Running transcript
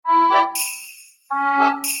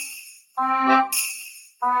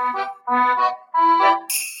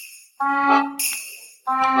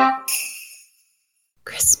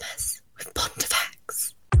Christmas with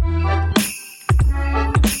Pontifex.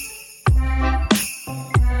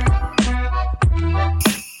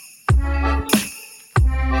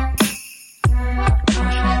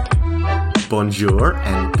 Bonjour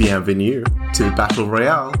and bienvenue to Battle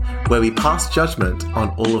Royale, where we pass judgment on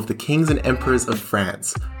all of the kings and emperors of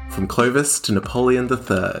France, from Clovis to Napoleon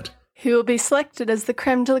III. Who will be selected as the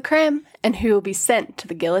creme de la creme, and who will be sent to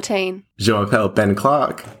the guillotine. Je m'appelle Ben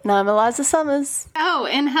Clark. And I'm Eliza Summers. Oh,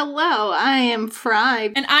 and hello, I am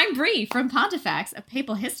Fry. And I'm Bree from Pontifex, a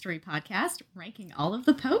papal history podcast ranking all of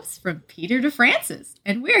the popes from Peter to Francis.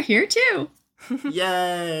 And we're here too.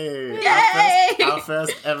 Yay! Yay! Our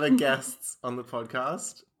first ever guests on the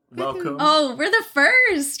podcast. Welcome. Oh, we're the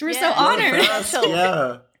first. We're so honored.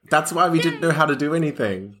 Yeah. That's why we didn't know how to do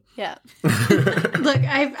anything. Yeah. Look,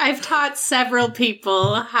 I've taught several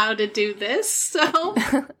people how to do this, so...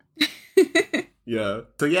 Yeah.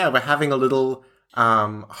 So yeah, we're having a little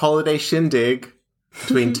holiday shindig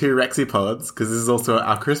between two Rexipods, because this is also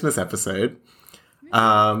our Christmas episode.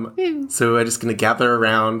 So we're just going to gather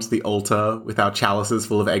around the altar with our chalices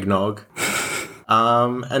full of eggnog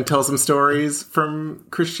and tell some stories from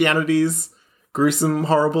Christianity's gruesome,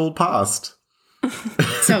 horrible past.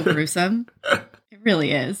 So gruesome. It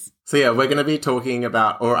really is. So yeah, we're going to be talking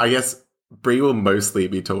about, or I guess Bree will mostly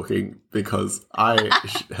be talking because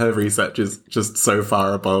her research is just so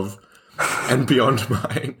far above and beyond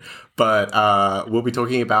mine. But we'll be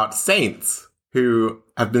talking about saints who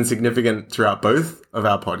have been significant throughout both of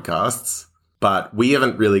our podcasts, but we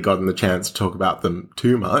haven't really gotten the chance to talk about them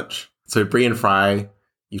too much. So Bree and Fry,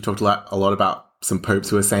 you've talked a lot about some popes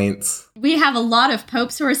who are saints. We have a lot of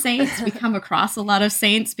popes who are saints. We come across a lot of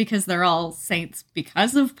saints because they're all saints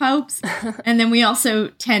because of popes. And then we also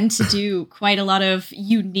tend to do quite a lot of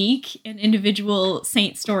unique and individual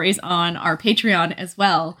saint stories on our Patreon as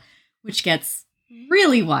well, which gets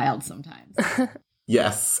really wild sometimes.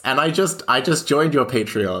 Yes, and I just joined your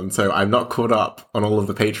Patreon, so I'm not caught up on all of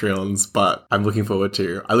the Patreons, but I'm looking forward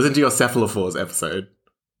to. I listened to your Cephalophores episode.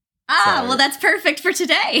 Well, that's perfect for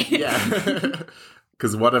today. Yeah,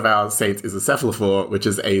 because one of our saints is a cephalophore, which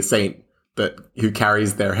is a saint who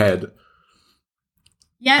carries their head.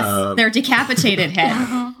 Yes, their decapitated head.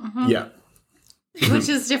 Yeah. Which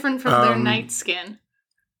is different from their night skin.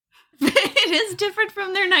 It is different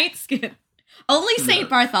from their night skin. Only St.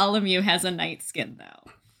 Bartholomew has a night skin,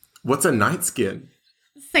 though. What's a night skin?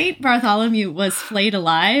 St. Bartholomew was flayed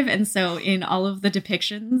alive, and so in all of the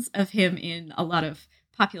depictions of him in a lot of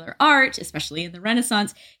popular art, especially in the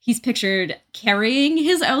Renaissance, he's pictured carrying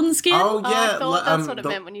his own skin. Oh, yeah. I thought that's what it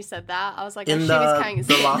meant when you said that. I was like, in he's carrying his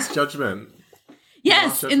the skin. Last Judgment.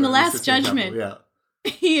 Yes, in the Last Judgment. Yeah.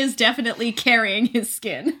 He is definitely carrying his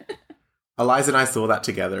skin. Eliza and I saw that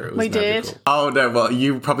together. It was magical. Did. Oh, no, well,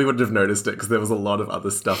 you probably wouldn't have noticed it because there was a lot of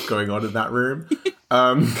other stuff going on in that room.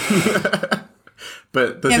 But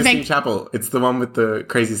the Sistine Chapel, it's the one with the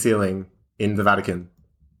crazy ceiling in the Vatican.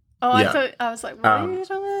 Oh, Yeah. I was like, what are you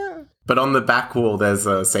talking about? But on the back wall, there's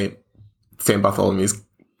a Saint Bartholomew's.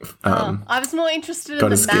 I was more interested in got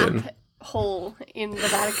the a skin. map hall in the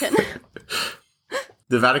Vatican.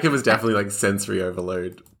 The Vatican was definitely like sensory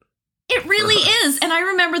overload. It really is. And I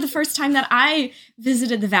remember the first time that I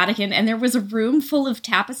visited the Vatican, and there was a room full of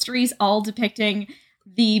tapestries all depicting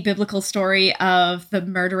the biblical story of the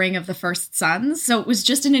murdering of the first sons. So it was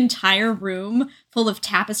just an entire room full of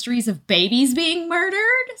tapestries of babies being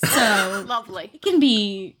murdered. So Lovely. it can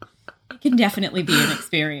definitely be an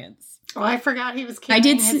experience. Oh, I forgot he was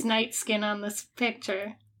carrying his night skin on this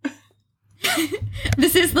picture.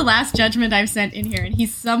 This is the Last Judgment I've sent in here, and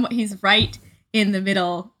he's right in the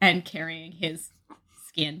middle and carrying his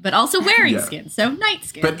skin, but also wearing skin, so night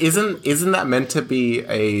skin. But isn't that meant to be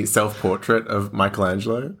a self-portrait of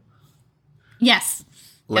Michelangelo? Yes.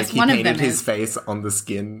 Like yes, he one painted of them his is. face on the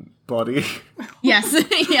skin body? Yes,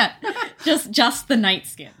 yeah. Just the night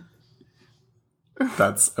skin.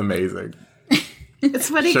 That's amazing. It's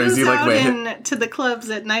what he Shows goes you, like, out to the clubs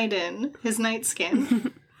at night in, his night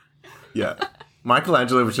skin. Yeah.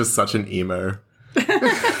 Michelangelo was just such an emo.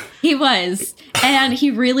 He was. And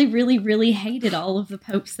he really, really, really hated all of the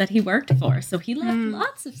popes that he worked for. So he left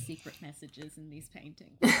lots of secret messages in these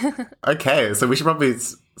paintings. Okay, so we should probably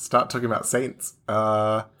start talking about saints.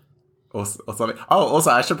 Or something. Oh,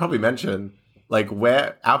 also, I should probably mention, like,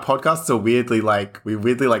 where our podcasts are weirdly,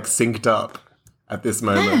 synced up at this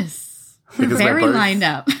moment. Yes. Very lined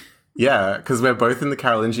up. Yeah, because we're both in the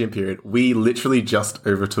Carolingian period. We literally just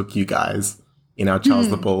overtook you guys in our Charles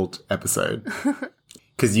the Bald episode.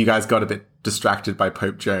 because you guys got a bit distracted by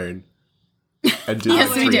Pope Joan and did Yes,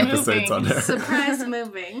 like we 3 did. episodes on her. Surprise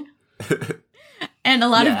moving. And a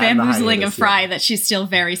lot of Yeah, and the bamboozling of hiatus, Fry yeah. that she's still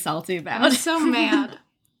very salty I'm about. so mad.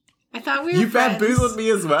 I thought we were You friends. bamboozled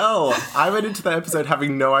me as well. I went into that episode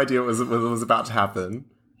having no idea what was about to happen.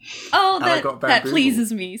 Oh, And I that, got that bamboozled.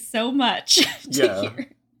 pleases me so much to Yeah.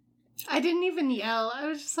 hear. I didn't even yell. I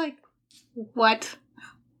was just like, what?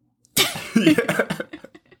 Yeah.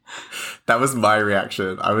 That was my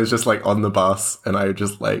reaction. I was just like on the bus, and I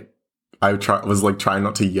just like was like trying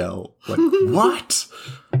not to yell. Like what?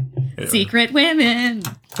 Anyway. Secret women.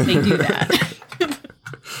 They do that.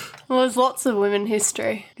 Well, there's lots of women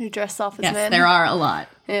history who dress up as Yes, men. there are a lot.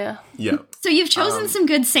 Yeah. Yeah. So you've chosen some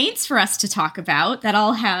good saints for us to talk about that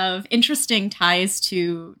all have interesting ties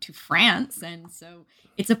to France, and so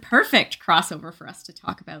it's a perfect crossover for us to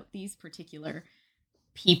talk about these particular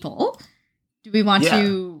people. Do we want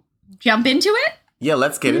to jump into it? Yeah,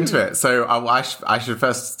 let's get into it. So I should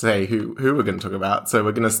first say who we're going to talk about. So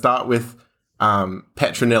we're going to start with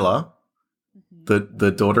Petronilla,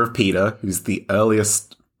 the daughter of Peter, who's the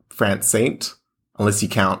earliest France saint, unless you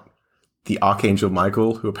count the Archangel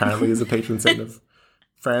Michael, who apparently is a patron saint of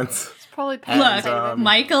France. It's probably And, Look,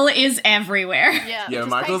 Michael is everywhere. Yeah, Yeah, just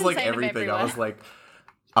Michael's patron like saint of everything. everywhere.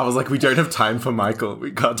 I was like, we don't have time for Michael.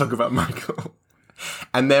 We can't talk about Michael.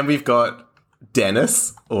 And then we've got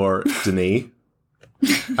Dennis or Denis,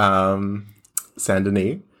 Saint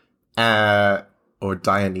Denis, or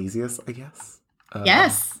Dionysius, I guess.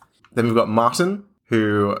 Yes. Then we've got Martin,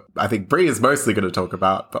 who I think Brie is mostly going to talk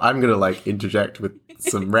about, but I'm going to like interject with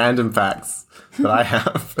some random facts that I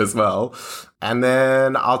have as well. And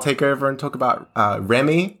then I'll take over and talk about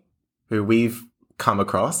Remy, who we've come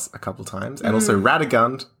across a couple times, and also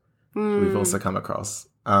Radegund, who we've also come across.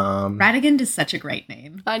 Radegund is such a great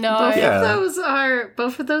name. I know.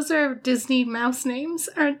 Both of those are Disney mouse names,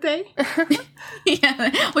 aren't they?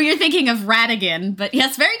 Yeah. Well, you're thinking of Radigan, but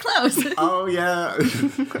yes, very close. Oh yeah.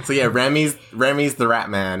 So yeah, Remy's the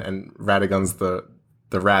Rat Man, and Radegund's the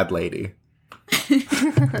Rad Lady.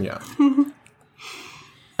 Yeah.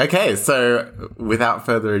 Okay, so without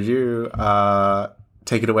further ado,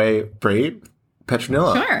 take it away, Brie.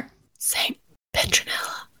 Petronilla. Sure. Saint Petronilla.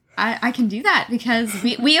 I can do that because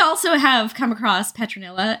we also have come across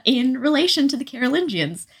Petronilla in relation to the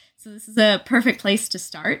Carolingians. So this is a perfect place to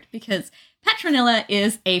start because Petronilla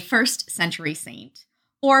is a 1st century saint,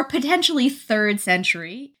 or potentially 3rd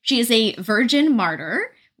century. She is a virgin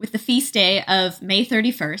martyr with the feast day of May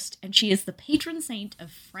 31st, and she is the patron saint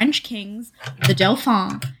of French kings, the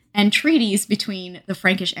Dauphin, and treaties between the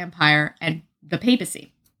Frankish Empire and the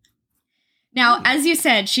papacy. Now, as you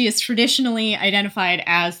said, she is traditionally identified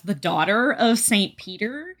as the daughter of Saint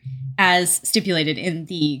Peter, as stipulated in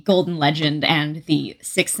the Golden Legend and the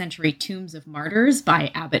 6th century Tombs of Martyrs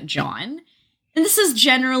by Abbot John. And this is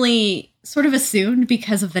generally sort of assumed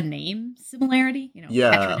because of the name similarity. You know,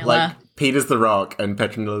 Yeah, Petronilla. like Peter's the rock and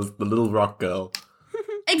Petronilla's the little rock girl.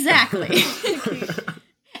 Exactly.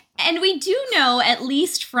 And we do know, at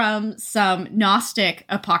least from some Gnostic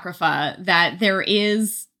apocrypha, that there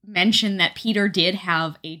is mention that Peter did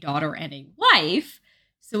have a daughter and a wife.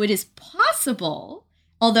 So it is possible,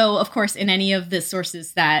 although, of course, in any of the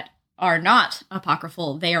sources that are not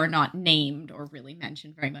apocryphal, they are not named or really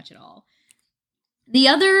mentioned very much at all. The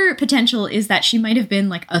other potential is that she might have been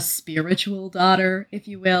like a spiritual daughter, if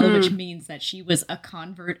you will, which means that she was a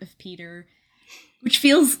convert of Peter, which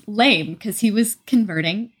feels lame because he was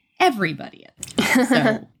converting everybody at the time.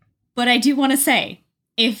 So, but I do want to say,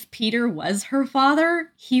 if Peter was her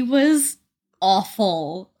father, he was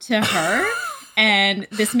awful to her. And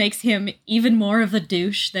this makes him even more of a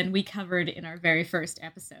douche than we covered in our very first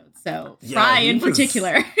episode. So Yeah, Fry he in was-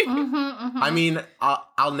 particular. I mean,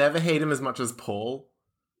 I'll never hate him as much as Paul,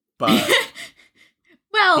 but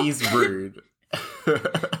Well, he's rude.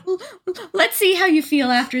 let's see how you feel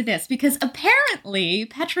after this, because apparently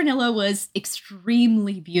Petronilla was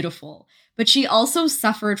extremely beautiful, but she also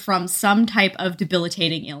suffered from some type of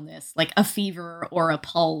debilitating illness, like a fever or a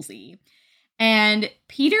palsy. And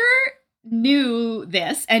Peter knew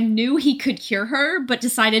this and knew he could cure her, but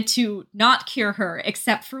decided to not cure her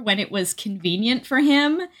except for when it was convenient for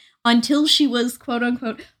him, until she was, quote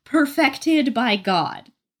unquote, perfected by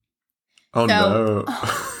God. Oh So- no.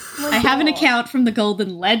 I have an account from the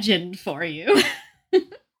Golden Legend for you.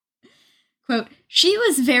 Quote, she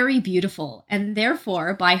was very beautiful, and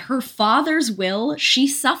therefore, by her father's will, she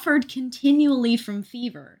suffered continually from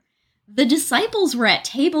fever. The disciples were at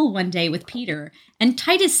table one day with Peter, and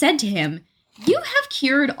Titus said to him, "You have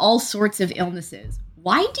cured all sorts of illnesses.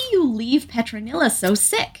 Why do you leave Petronilla so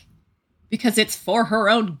sick?" Because it's for her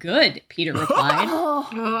own good, Peter replied.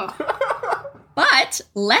 Oh. But,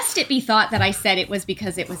 lest it be thought that I said it was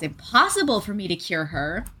because it was impossible for me to cure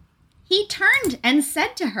her, he turned and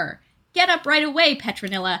said to her, "Get up right away,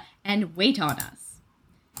 Petronilla, and wait on us."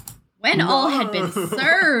 When all had been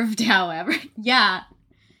served, however,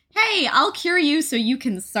 hey, I'll cure you so you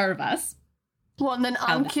can serve us. What, and then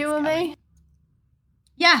How this is uncure me?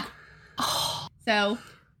 Yeah. So,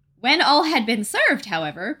 when all had been served,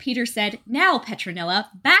 however, Peter said, "Now, Petronilla,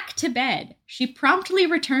 back to bed." She promptly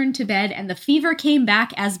returned to bed, and the fever came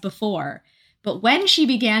back as before. But when she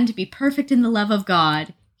began to be perfect in the love of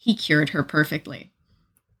God, he cured her perfectly.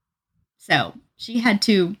 So, she had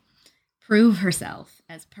to prove herself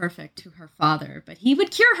as perfect to her father, but he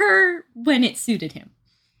would cure her when it suited him.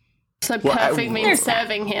 So Well, perfect means there's that.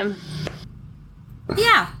 serving him.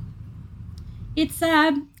 Yeah.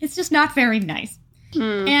 It's just not very nice.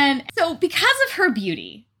 And so because of her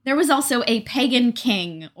beauty, there was also a pagan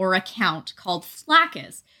king or a count called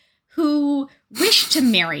Flaccus who wished to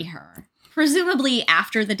marry her, presumably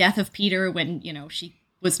after the death of Peter when, she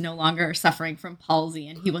was no longer suffering from palsy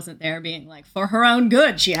and he wasn't there being like, for her own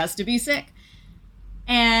good, she has to be sick.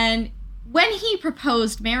 And when he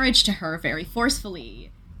proposed marriage to her very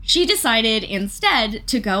forcefully, she decided instead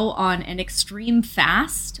to go on an extreme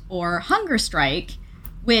fast or hunger strike,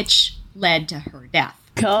 which led to her death.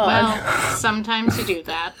 God. Well, sometimes you do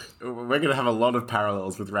that. We're going to have a lot of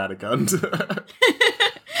parallels with Radegund.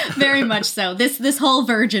 Very much so. This whole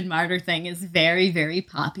virgin martyr thing is very, very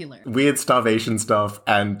popular. Weird starvation stuff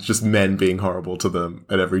and just men being horrible to them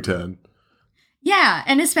at every turn. Yeah,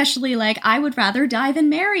 and especially like, I would rather die than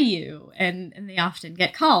marry you. And they often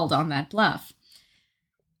get called on that bluff.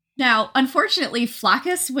 Now, unfortunately,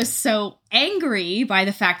 Flaccus was so angry by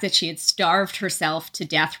the fact that she had starved herself to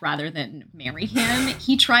death rather than marry him,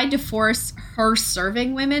 he tried to force her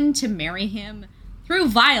serving women to marry him through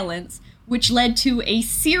violence, which led to a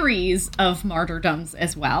series of martyrdoms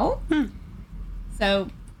as well. So,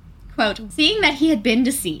 quote, "Seeing that he had been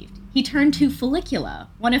deceived, he turned to Follicula,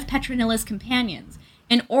 one of Petronilla's companions,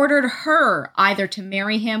 and ordered her either to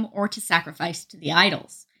marry him or to sacrifice to the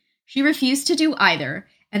idols. She refused to do either,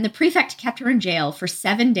 and the prefect kept her in jail for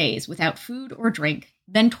 7 days without food or drink,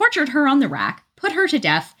 then tortured her on the rack, put her to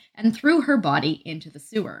death, and threw her body into the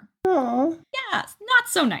sewer." Aww. Yeah, not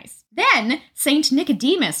so nice. Then, Saint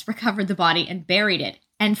Nicodemus recovered the body and buried it,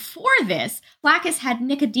 and for this, Flaccus had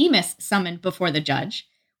Nicodemus summoned before the judge,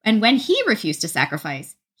 and when he refused to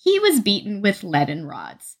sacrifice, he was beaten with leaden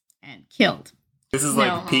rods and killed. This is No.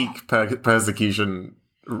 like peak persecution,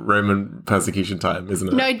 Roman persecution time, isn't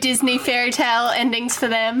it? No Disney fairy tale endings for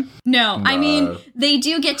them. No, I mean, No. they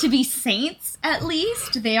do get to be saints, at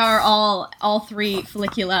least. They are all three,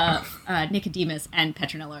 Follicula, Nicodemus, and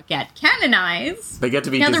Petronilla get canonized. They get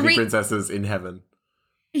to be Now, the Disney princesses in heaven.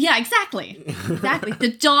 Yeah, exactly. Exactly.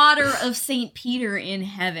 The daughter of St. Peter in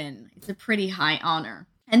heaven. It's a pretty high honor.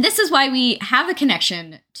 And this is why we have a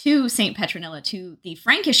connection to St. Petronilla, to the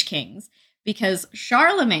Frankish kings, because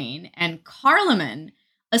Charlemagne and Carloman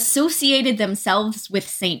associated themselves with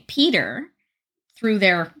St. Peter through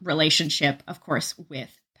their relationship, of course,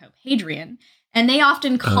 with Pope Hadrian, and they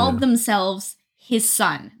often called themselves his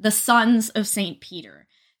son, the sons of St. Peter.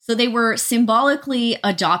 So they were symbolically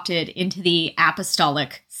adopted into the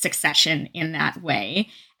apostolic succession in that way,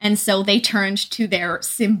 and so they turned to their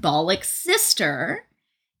symbolic sister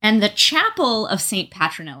and the chapel of St.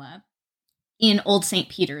 Petronilla in Old St.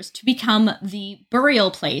 Peter's to become the burial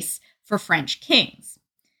place for French kings.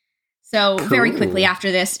 So very Cool. quickly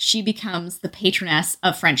after this, she becomes the patroness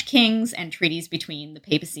of French kings and treaties between the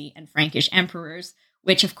papacy and Frankish emperors,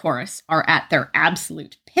 which of course are at their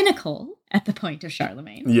absolute pinnacle at the point of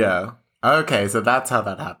Charlemagne. Yeah. Okay, so that's how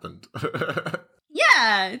that happened.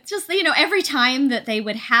 Yeah, it's just, every time that they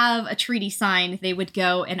would have a treaty signed, they would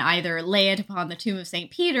go and either lay it upon the tomb of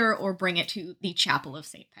St. Peter or bring it to the chapel of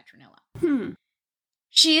St. Petronilla.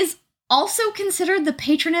 She is also considered the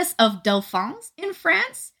patroness of dolphins in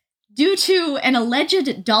France due to an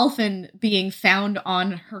alleged dolphin being found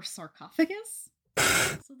on her sarcophagus.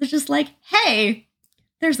 So they're just like, hey,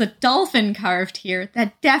 there's a dolphin carved here.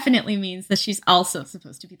 That definitely means that she's also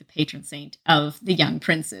supposed to be the patron saint of the young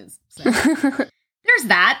princes. So there's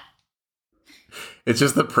that. It's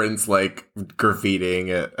just the prince, like, graffitiing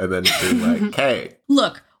it and then being like, hey.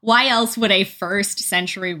 Look, why else would a 1st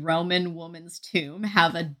century Roman woman's tomb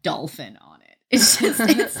have a dolphin on it?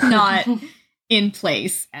 It's not in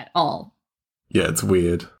place at all. Yeah, it's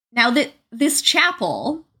weird. Now, this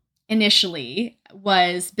chapel initially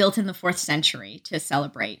was built in the 4th century to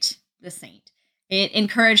celebrate the saint. It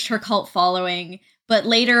encouraged her cult following, But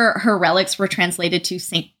later, her relics were translated to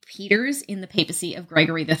St. Peter's in the papacy of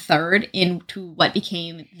Gregory III into what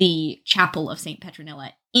became the Chapel of St.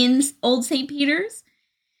 Petronilla in Old St. Peter's.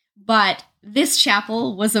 But this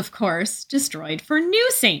chapel was, of course, destroyed for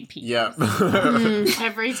New St. Peter's. Yeah.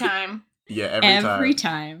 Every time. Yeah, Every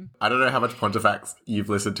time. I don't know how much Pontifex you've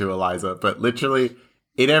listened to, Eliza, but literally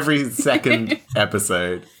in every second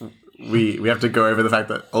episode, we have to go over the fact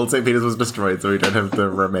that Old St. Peter's was destroyed, so we don't have the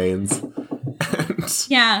remains.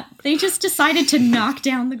 Yeah, they just decided to knock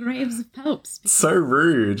down the graves of popes. So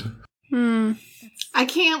rude. I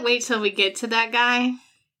can't wait till we get to that guy.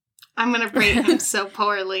 I'm going to rate him so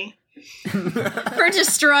poorly. For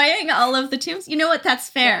destroying all of the tombs. You know what? That's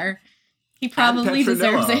fair. He probably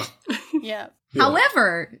deserves it. Yeah.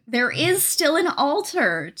 However, there is still an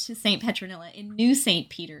altar to St. Petronilla in New St.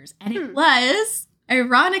 Peter's, and it was,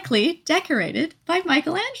 ironically, decorated by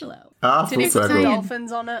Michelangelo. Ah, Did full he put some circle.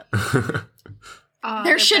 dolphins on it?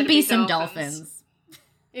 There should be some dolphins.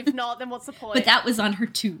 If not, then what's the point? But that was on her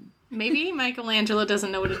tomb. Maybe Michelangelo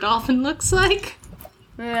doesn't know what a dolphin looks like.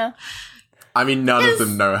 Yeah. I mean, none of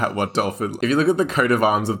them know what dolphin... If you look at the coat of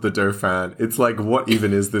arms of the Dauphin, it's like, what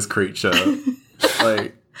even is this creature?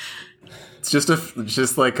 Like, it's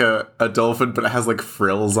just like a dolphin, but it has like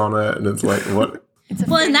frills on it, and it's like, what...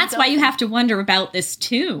 Well, and that's why you have to wonder about this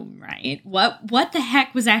tomb, right? What the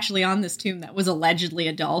heck was actually on this tomb that was allegedly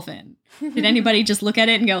a dolphin? Did anybody just look at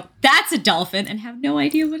it and go, that's a dolphin, and have no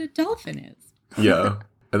idea what a dolphin is? Yeah.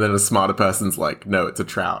 And then a smarter person's like, no, it's a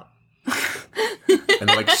trout. And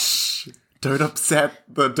they're like, shh, don't upset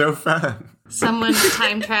the Dauphin. Someone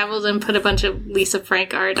time traveled and put a bunch of Lisa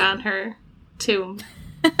Frank art on her tomb.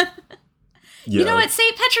 Yeah. You know what?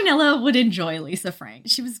 St. Petronilla would enjoy Lisa Frank.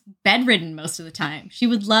 She was bedridden most of the time. She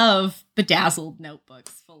would love bedazzled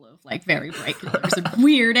notebooks full of like very bright colors and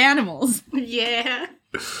weird animals. Yeah.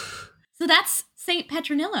 So that's St.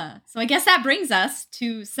 Petronilla. So I guess that brings us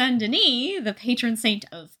to Saint Denis, the patron saint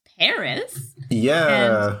of Paris.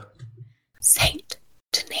 Yeah. Saint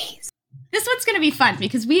Denis. This one's going to be fun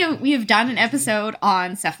because we have done an episode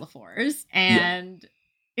on cephalophores, and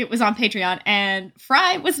it was on Patreon, and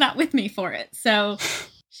Fry was not with me for it. So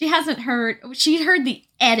she hasn't heard, she heard the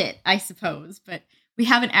edit, I suppose, but we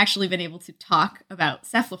haven't actually been able to talk about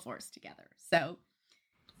cephalophores together. So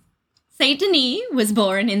Saint Denis was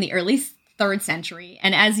born in the early 3rd century,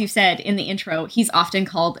 and as you said in the intro, he's often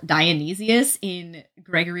called Dionysius in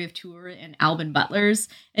Gregory of Tours and Alban Butler's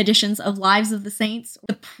editions of Lives of the Saints.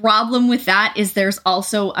 The problem with that is there's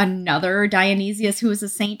also another Dionysius who is a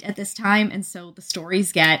saint at this time, and so the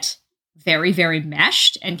stories get very, very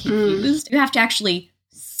meshed and confused. You have to actually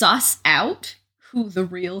suss out who the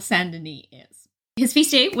real Saint Denis is. His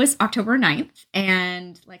feast day was October 9th,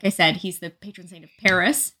 and like I said, he's the patron saint of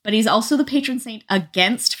Paris, but he's also the patron saint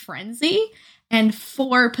against frenzy and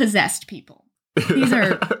for possessed people. These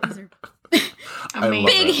are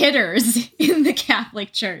big hitters in the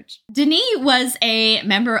Catholic Church. Denis was a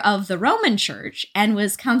member of the Roman Church and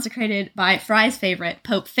was consecrated by Fry's favorite,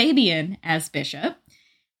 Pope Fabian, as bishop,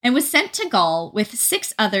 and was sent to Gaul with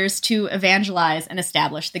 6 others to evangelize and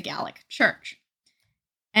establish the Gallic Church.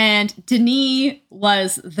 And Denis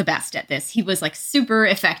was the best at this. He was like super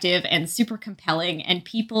effective and super compelling, and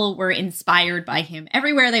people were inspired by him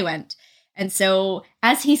everywhere they went. And so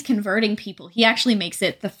as he's converting people, he actually makes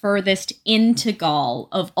it the furthest into Gaul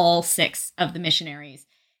of all 6 of the missionaries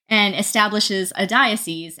and establishes a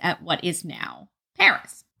diocese at what is now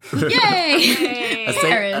Paris. Yay!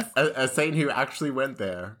 Paris. A saint who actually went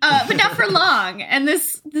there. But not for long. And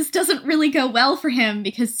this doesn't really go well for him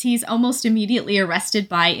because he's almost immediately arrested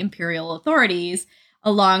by imperial authorities,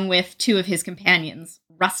 along with 2 of his companions,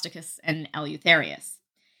 Rusticus and Eleutherius.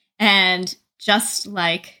 And just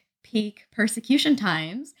like peak persecution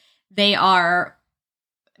times, they are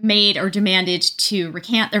made or demanded to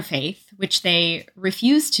recant their faith, which they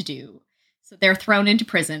refuse to do. So they're thrown into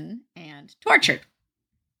prison and tortured.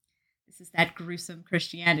 Is that gruesome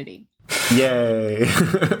Christianity. Yay.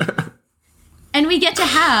 And we get to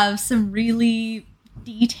have some really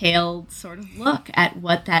detailed sort of look at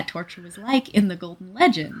what that torture was like in the Golden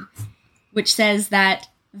Legend, which says that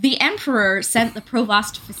the emperor sent the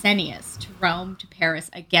provost Ficenius to Rome to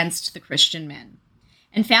Paris against the Christian men,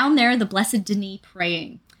 and found there the blessed Denis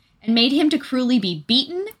praying, and made him to cruelly be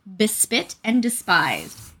beaten, bespit, and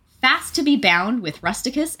despised, fast to be bound with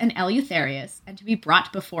Rusticus and Eleutherius, and to be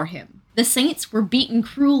brought before him. The saints were beaten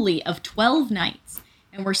cruelly of 12 nights,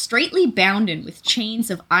 and were straitly bounden with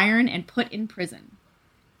chains of iron and put in prison.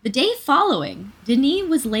 The day following, Denis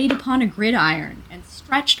was laid upon a gridiron, and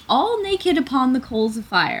stretched all naked upon the coals of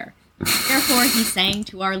fire. Therefore he sang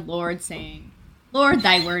to our Lord, saying, Lord,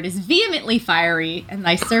 thy word is vehemently fiery, and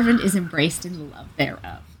thy servant is embraced in the love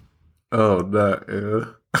thereof. Oh,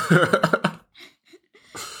 no.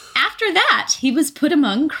 After that, he was put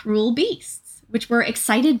among cruel beasts, which were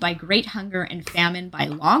excited by great hunger and famine by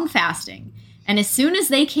long fasting. And as soon as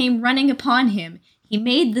they came running upon him, he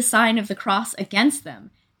made the sign of the cross against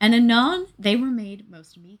them, and anon they were made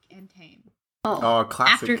most meek and tame. Oh,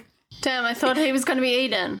 classic. Damn, I thought he was going to be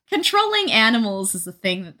eaten. Controlling animals is a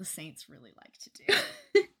thing that the saints really like to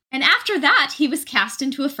do. And after that, he was cast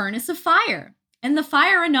into a furnace of fire, and the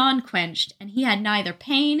fire anon quenched, and he had neither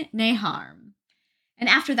pain ne harm. And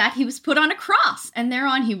after that, he was put on a cross, and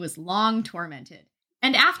thereon he was long tormented.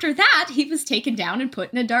 And after that, he was taken down and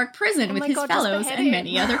put in a dark prison with his fellows and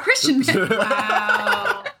many other Christians.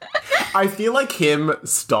 Wow. I feel like him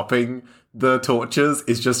stopping the tortures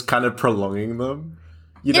is just kind of prolonging them.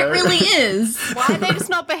 You know? It really is. Why are they just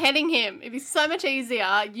not beheading him? It'd be so much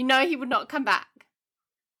easier. You know he would not come back.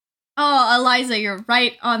 Oh, Eliza, you're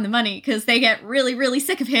right on the money, because they get really, really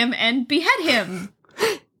sick of him and behead him.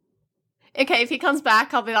 Okay, if he comes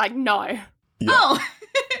back, I'll be like, no. Yeah. Oh,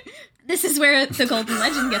 this is where the Golden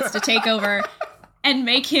Legend gets to take over and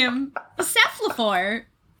make him Cephalophore,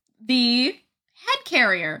 the head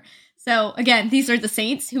carrier. So again, these are the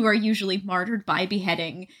saints who are usually martyred by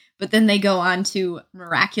beheading, but then they go on to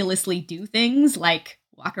miraculously do things like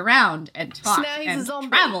walk around and talk So now he's a and zombie.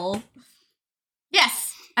 travel.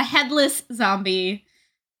 Yes, a headless zombie.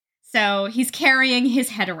 So he's carrying his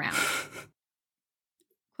head around.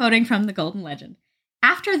 Quoting from the Golden Legend.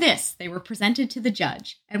 After this, they were presented to the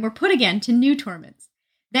judge, and were put again to new torments.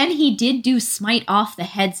 Then he did do smite off the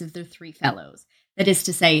heads of their three fellows, that is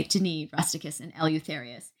to say, Denis, Rusticus, and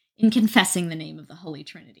Eleutherius, in confessing the name of the Holy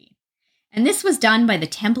Trinity. And this was done by the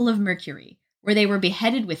Temple of Mercury, where they were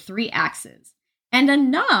beheaded with 3 axes. And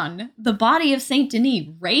anon, the body of Saint Denis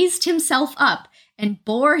raised himself up, and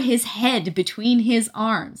bore his head between his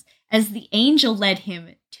arms, as the angel led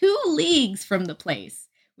him 2 leagues from the place,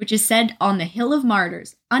 which is said on the Hill of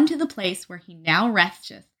Martyrs, unto the place where he now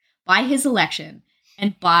resteth, by his election,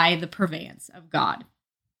 and by the purveyance of God.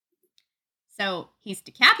 So he's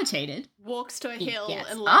decapitated. Walks to a He hill gets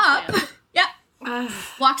and up. lays down. Yep.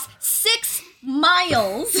 Walks 6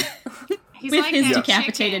 miles He's with like his that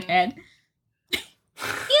decapitated chicken. head.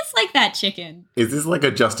 He's like that chicken. Is this like a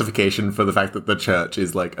justification for the fact that the church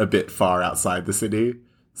is like a bit far outside the city?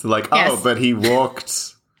 So like, Yes. oh, but he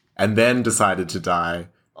walked and then decided to die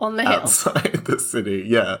On the hill. outside the city.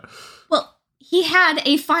 Yeah. Well, he had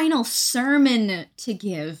a final sermon to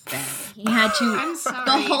give then. He had to I'm sorry.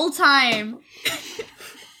 the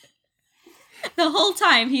whole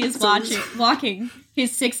time he is walking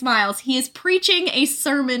his 6 miles, he is preaching a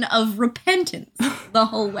sermon of repentance the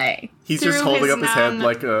whole way. He's Through just holding his up his head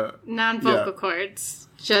like a non-vocal Yeah. cords.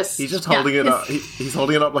 Just he's just Yeah. holding it up. He's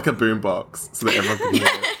holding it up like a boombox so that everyone can hear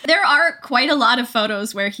it. There are quite a lot of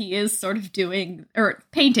photos where he is sort of doing, or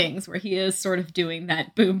paintings where he is sort of doing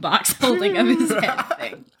that boombox holding of his head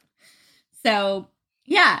thing. So,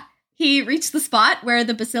 yeah, he reached the spot where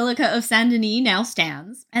the Basilica of Saint Denis now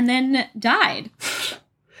stands, and then died.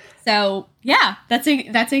 So, yeah, that's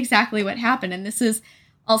exactly what happened, and this is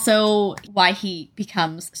also why he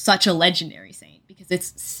becomes such a legendary saint, because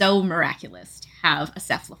it's so miraculous to have a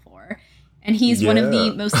cephalophore, and he's one of the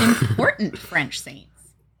Yeah. most important French saints.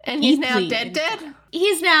 And he's now Deeply dead.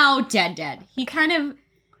 He's now dead. He kind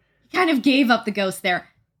of gave up the ghost there.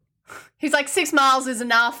 He's like 6 miles is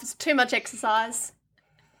enough. It's too much exercise.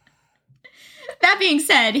 That being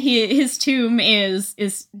said, his tomb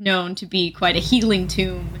is known to be quite a healing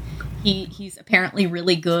tomb. He's apparently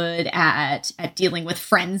really good at dealing with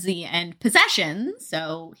frenzy and possession,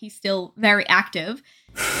 so he's still very active.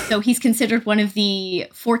 So he's considered one of the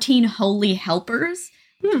 14 holy helpers,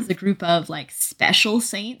 which is a group of like special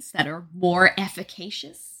saints that are more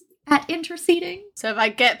efficacious at interceding. So if I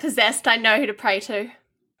get possessed, I know who to pray to.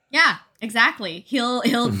 Yeah, exactly. He'll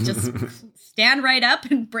just stand right up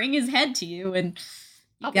and bring his head to you, and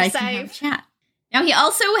you I'll be guys can have a saved. chat. Now, he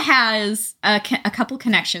also has a couple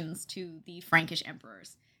connections to the Frankish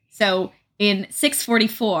emperors. So, in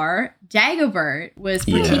 644, Dagobert was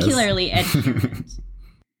Yes. particularly adherent.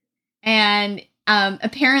 And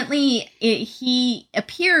apparently, he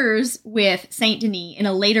appears with Saint Denis in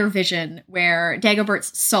a later vision where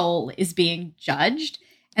Dagobert's soul is being judged,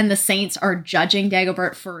 and the saints are judging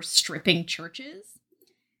Dagobert for stripping churches.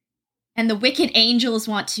 And the wicked angels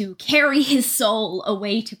want to carry his soul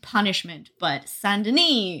away to punishment, but Saint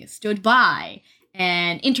Denis stood by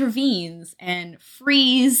and intervenes and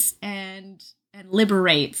frees and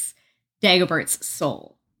liberates Dagobert's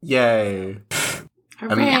soul. Yay.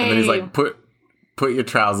 hooray. And then he's like, put Put your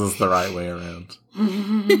trousers the right way around.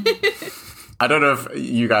 I don't know if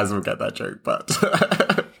you guys will get that joke, but...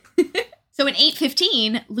 So in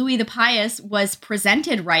 815, Louis the Pious was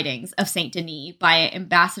presented writings of Saint Denis by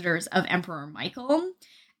ambassadors of Emperor Michael,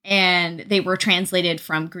 and they were translated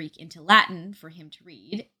from Greek into Latin for him to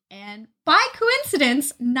read. And by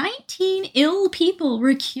coincidence, 19 ill people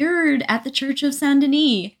were cured at the Church of Saint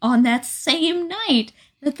Denis on that same night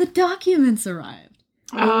that the documents arrived.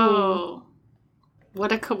 Oh,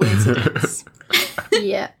 what a coincidence.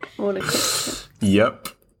 Yeah, what a question. Yep.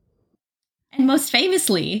 And most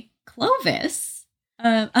famously, Clovis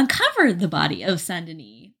uncovered the body of Saint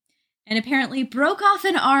Denis and apparently broke off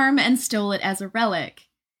an arm and stole it as a relic.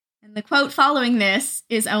 And the quote following this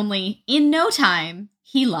is only, "In no time,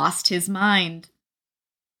 he lost his mind."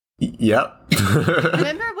 Yep.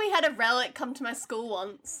 Remember we had a relic come to my school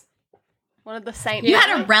once? One of the saint. You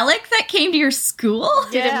had a relic that came to your school?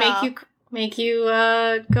 Did it make you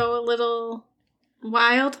go a little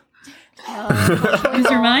wild? Lose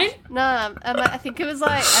your mind? No, I think it was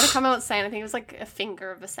like, I can't remember what it's saying. I think it was like a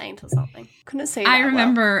finger of a saint or something. Couldn't see that I well.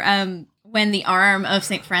 remember when the arm of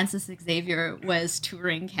St. Francis Xavier was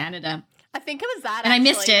touring Canada. I think it was that, And I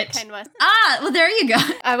missed actually, it. that came to my- Well, there you go.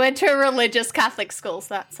 I went to a religious Catholic school,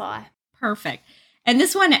 so that's why. Perfect. And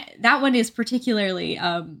that one is particularly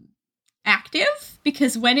active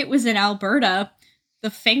because when it was in Alberta,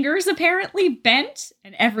 the fingers apparently bent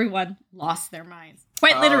and everyone lost their minds.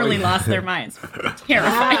 Quite literally lost their minds.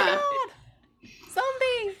 Terrified. God,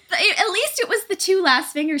 zombie! At least it was the two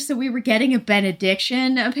last fingers, so we were getting a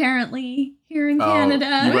benediction, apparently, here in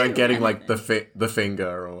Canada. You weren't getting, like, the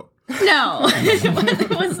finger or... No, it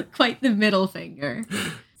wasn't quite the middle finger.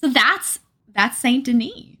 So that's Saint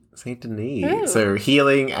Denis. Saint Denis. Ooh. So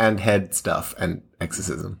healing and head stuff and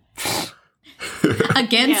exorcism.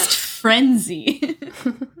 Against frenzy.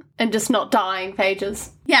 And just not dying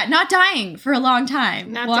pages. Yeah, not dying for a long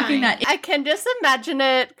time. Not Walking dying. that. I can just imagine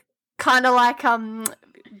it kind of like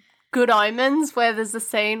Good Omens, where there's a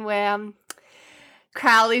scene where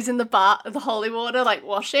Crowley's in the holy water, like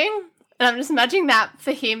washing. And I'm just imagining that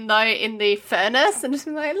for him, though, in the furnace, and just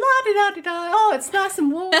being like, la-di-da-di-da, oh, it's nice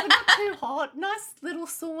and warm, not too hot, nice little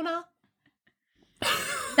sauna.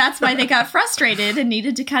 That's why they got frustrated and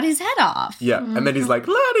needed to cut his head off. Yeah, and then he's like,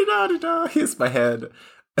 la-di-da-di-da, here's my head.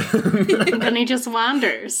 And then he just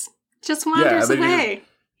wanders. Just wanders then away.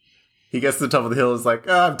 He gets to the top of the hill and is like,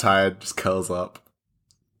 I'm tired, just curls up.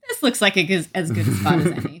 This looks like as good a spot as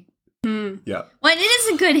any. Yeah. Well, it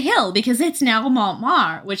is a good hill because it's now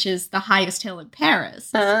Montmartre, which is the highest hill in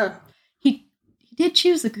Paris. He did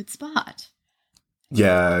choose a good spot.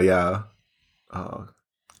 Yeah. Oh,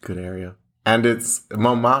 good area. And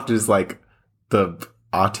Montmartre is like the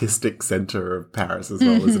artistic center of Paris as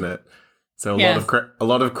well, isn't it? So a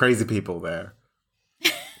lot of crazy people there.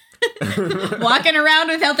 Walking around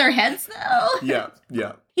without their heads, though.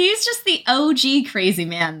 Yeah. He's just the OG crazy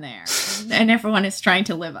man there. And everyone is trying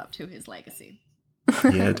to live up to his legacy.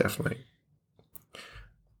 Yeah, definitely.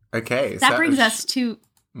 Okay. That brings us to...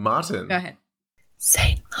 Martin. Go ahead.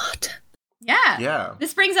 Saint Martin. Yeah.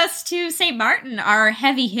 This brings us to St. Martin, our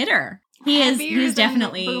heavy hitter. He's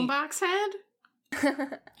definitely... Boombox Head?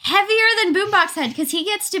 Heavier than Boombox Head, because he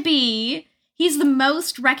gets to be... He's the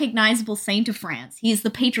most recognizable saint of France. He's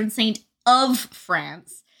the patron saint of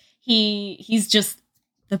France. He's just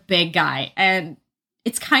the big guy. And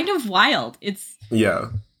it's kind of wild. Yeah.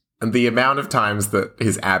 And the amount of times that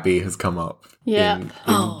his abbey has come up in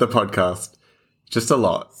the podcast. Just a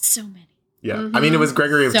lot. So many. Yeah. Mm-hmm. I mean, it was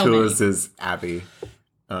Gregory of So Tours' abbey.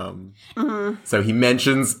 So he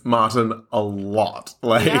mentions Martin a lot.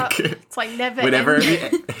 Like, It's like never whenever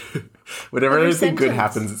ending. whenever Every anything good sentence.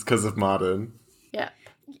 happens, it's because of Martin. Yeah.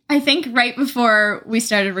 I think right before we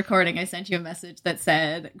started recording, I sent you a message that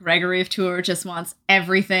said Gregory of Tours just wants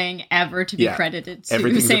everything ever to be credited to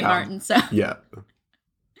Everything St. to come. Martin. So. Yeah.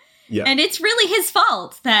 And it's really his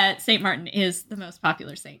fault that St. Martin is the most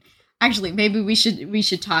popular saint. Actually, maybe we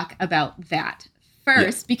should talk about that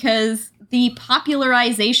first, because the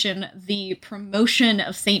popularization, the promotion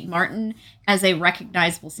of St. Martin as a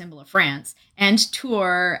recognizable symbol of France and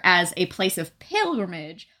Tours as a place of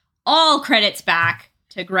pilgrimage all credits back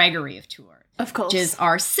to Gregory of Tours. Of course. Which is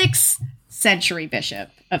our 6th century bishop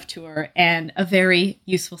of Tours and a very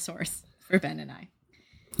useful source for Ben and I.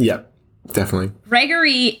 Yeah, definitely.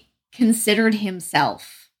 Gregory considered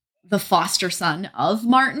himself the foster son of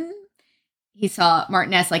Martin. He saw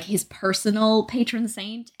Martin as like his personal patron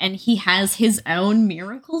saint, and he has his own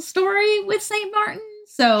miracle story with St. Martin.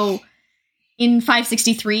 So in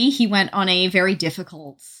 563, he went on a very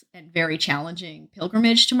difficult and very challenging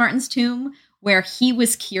pilgrimage to Martin's tomb, where he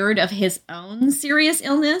was cured of his own serious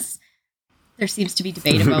illness. There seems to be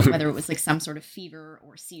debate about whether it was like some sort of fever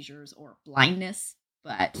or seizures or blindness,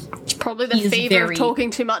 but It's probably the he is fever very- of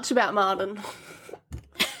talking too much about Martin.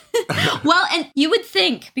 well, and you would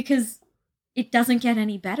think, because it doesn't get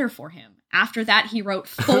any better for him. After that, he wrote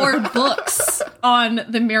 4 books on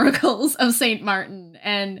the miracles of St. Martin,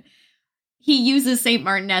 and he uses St.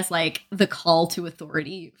 Martin as like the call to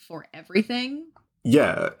authority for everything.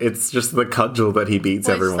 Yeah, it's just the cudgel that he beats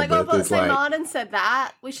Well, it's everyone just like, oh, with. but Is St. like, Martin said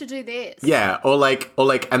that. We should do this. yeah, or like,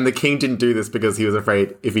 and the king didn't do this because he was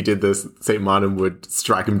afraid if he did this, St. Martin would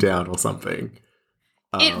strike him down or something.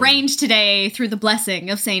 It rained today through the blessing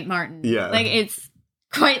of St. Martin. Yeah. Like, it's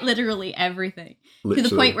quite literally everything. Literally. To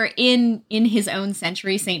the point where in his own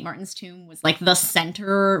century, St. Martin's tomb was like the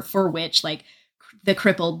center for which like the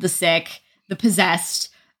crippled, the sick, the possessed,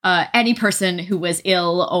 any person who was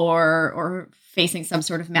ill or facing some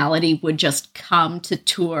sort of malady would just come to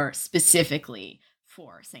Tours specifically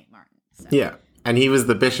for St. Martin. So. Yeah, and he was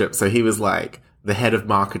the bishop, so he was like the head of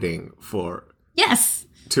marketing for Yes,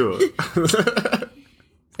 Tours.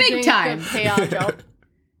 big Doing a time. good PR job.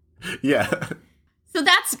 Yeah. So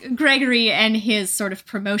that's Gregory and his sort of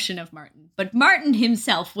promotion of Martin. But Martin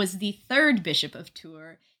himself was the 3rd bishop of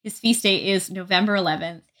Tours. His feast day is November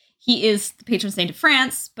 11th. He is the patron saint of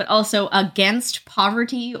France, but also against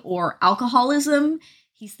poverty or alcoholism.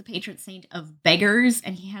 He's the patron saint of beggars,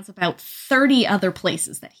 and he has about 30 other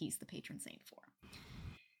places that he's the patron saint for.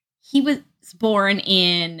 He was born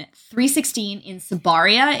in 316 in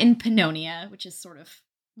Sabaria in Pannonia, which is sort of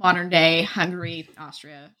modern-day Hungary,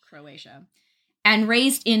 Austria, Croatia, and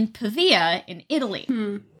raised in Pavia in Italy.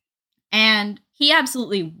 And he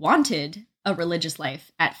absolutely wanted a religious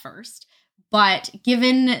life at first, but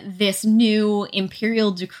given this new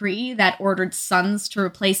imperial decree that ordered sons to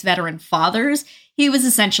replace veteran fathers, he was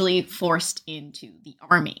essentially forced into the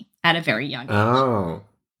army at a very young age. Oh,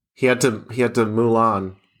 he had to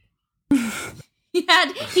Mulan. He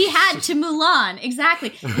had to Mulan,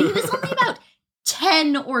 exactly. And he was only about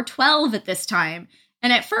 10 or 12 at this time.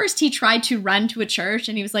 And at first he tried to run to a church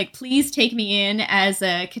and he was like, please take me in as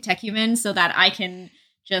a catechumen so that I can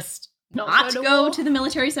just not go to the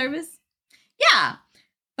military service. Yeah,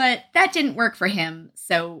 but that didn't work for him.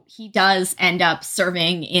 So he does end up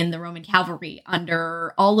serving in the Roman cavalry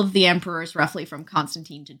under all of the emperors, roughly from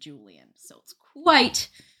Constantine to Julian. So it's quite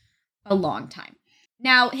a long time.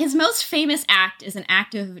 Now, his most famous act is an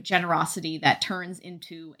act of generosity that turns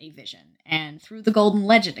into a vision. And through the Golden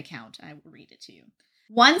Legend account, I will read it to you.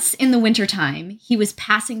 Once in the wintertime, he was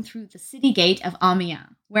passing through the city gate of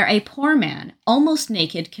Amiens, where a poor man, almost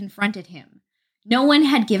naked, confronted him. No one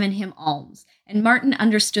had given him alms, and Martin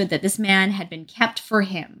understood that this man had been kept for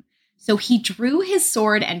him. So he drew his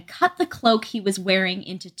sword and cut the cloak he was wearing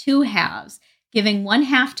into 2 halves, giving one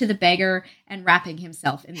half to the beggar and wrapping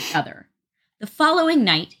himself in the other. The following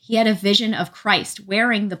night, he had a vision of Christ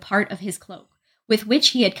wearing the part of his cloak, with which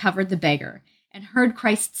he had covered the beggar, and heard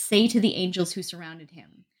Christ say to the angels who surrounded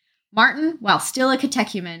him, Martin, while still a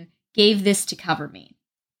catechumen, gave this to cover me.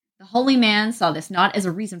 The holy man saw this not as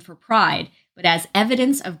a reason for pride, but as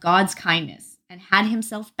evidence of God's kindness, and had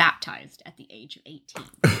himself baptized at the age of 18.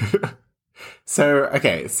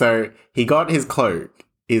 So he got his cloak,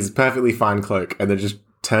 his perfectly fine cloak, and then just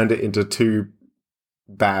turned it into 2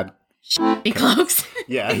 bad... Shitty cloaks.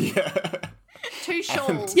 Yeah. 2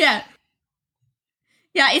 shawls. Yeah.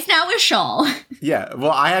 Yeah, it's now a shawl. Yeah,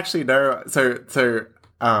 well, I actually know... So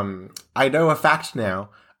I know a fact now.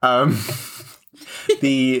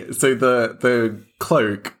 The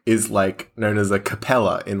cloak is like known as a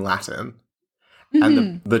capella in Latin.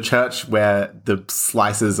 And the church where the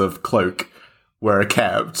slices of cloak were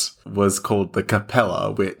kept was called the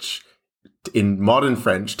capella, which in modern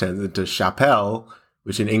French turns into chapelle,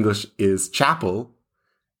 which in English is chapel.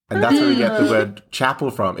 And that's where we get the word chapel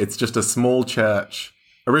from. It's just a small church.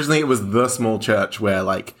 Originally, it was the small church where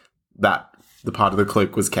like the part of the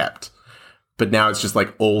cloak was kept. But now it's just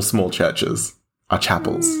like all small churches are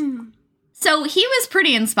chapels. So he was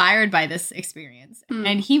pretty inspired by this experience,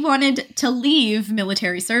 and he wanted to leave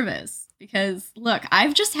military service because, look,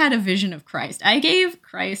 I've just had a vision of Christ. I gave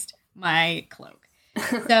Christ my cloak.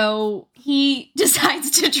 So he decides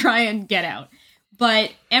to try and get out.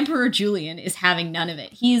 But Emperor Julian is having none of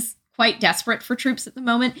it. He's quite desperate for troops at the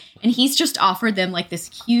moment, and he's just offered them like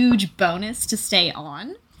this huge bonus to stay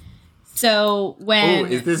on. So when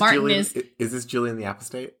is this Martin Julian? Is this Julian the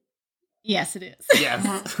Apostate? Yes, it is.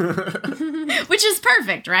 Yes. Which is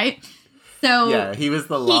perfect, right? So yeah, he was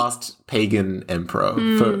the last pagan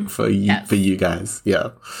emperor for you guys. Yeah.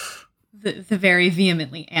 The very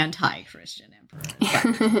vehemently anti-Christian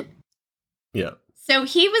emperor. Yeah. So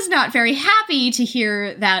he was not very happy to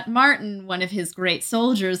hear that Martin, one of his great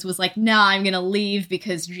soldiers, was like, nah, I'm going to leave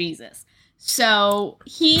because Jesus. So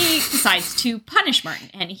he decides to punish Martin,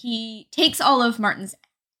 and he takes all of Martin's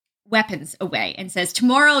weapons away and says,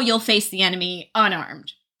 tomorrow you'll face the enemy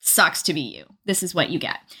unarmed. Sucks to be you. This is what you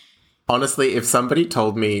get. Honestly, if somebody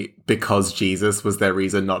told me because Jesus was their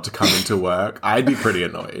reason not to come into work, I'd be pretty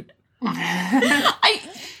annoyed.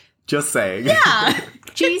 Just saying. Yeah.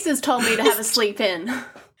 Jesus told me to have a sleep in.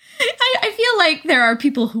 I feel like there are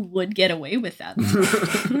people who would get away with that.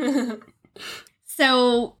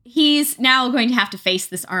 So he's now going to have to face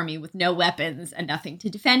this army with no weapons and nothing to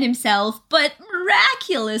defend himself. But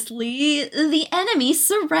miraculously, the enemy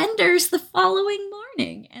surrenders the following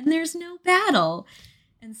morning and there's no battle.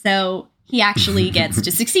 And so he actually gets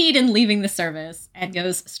to succeed in leaving the service and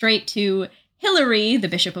goes straight to Hilary, the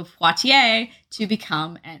Bishop of Poitiers, to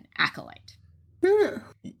become an acolyte.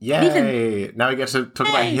 Yay! Now we get to talk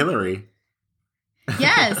about Hillary.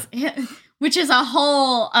 Yes, which is a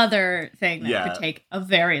whole other thing that could take a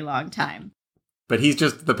very long time. But he's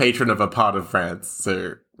just the patron of a part of France,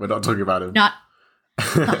 so we're not talking about him. Not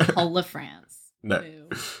the whole of France. No.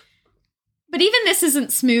 But even this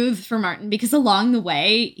isn't smooth for Martin, because along the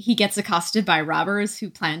way, he gets accosted by robbers who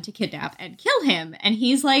plan to kidnap and kill him. And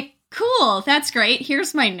he's like, cool, that's great,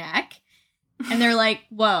 here's my neck. And they're like,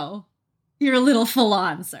 whoa, you're a little full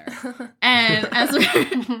on, sir. And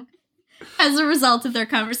as a result of their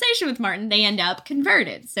conversation with Martin, they end up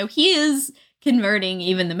converted. So he is converting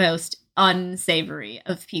even the most unsavory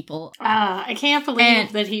of people. I can't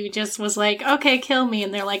believe that he just was like, okay, kill me.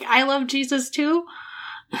 And they're like, I love Jesus too.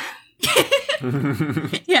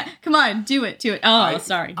 Yeah, come on, do it. Oh,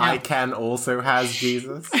 sorry. No. I can also has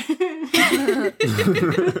Jesus.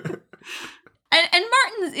 And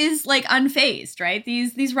Martin is like unfazed, right?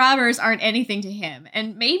 These robbers aren't anything to him.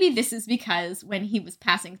 And maybe this is because when he was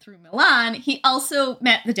passing through Milan, he also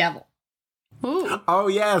met the devil. Ooh. Oh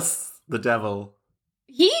yes, the devil.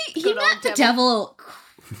 He met the devil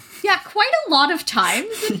quite a lot of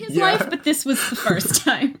times in his life, but this was the first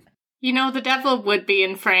time. You know, the devil would be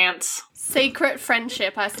in France. Secret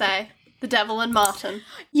friendship, I say. The devil and Martin.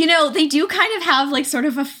 You know, they do kind of have like sort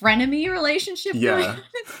of a frenemy relationship going on.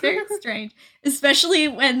 It's very strange. Especially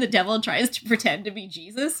when the devil tries to pretend to be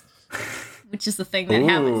Jesus, which is the thing that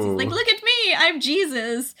happens. He's like, look at me, I'm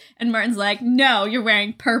Jesus. And Martin's like, no, you're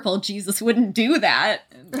wearing purple. Jesus wouldn't do that.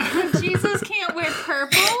 Jesus can't wear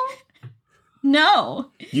purple?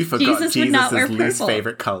 No. You forgot Jesus would not wear Jesus' least purple.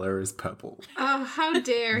 favorite color is purple. Oh, how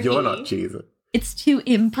dare he? You're not Jesus. It's too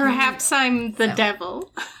impure. Perhaps I'm the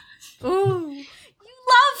devil. Ooh. You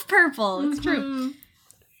love purple. It's true.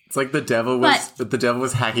 It's like the devil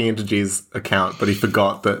was hacking into G's account, but he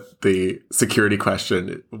forgot that the security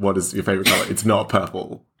question, what is your favorite color? It's not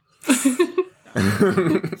purple.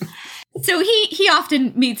 So he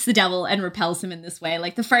often meets the devil and repels him in this way.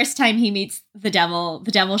 Like the first time he meets the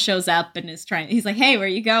devil shows up and he's like, hey, where are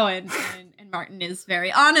you going? And Martin is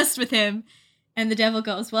very honest with him. And the devil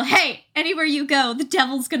goes, well, hey, anywhere you go, the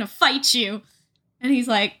devil's gonna fight you. And he's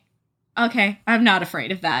like, okay, I'm not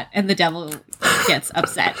afraid of that. And the devil gets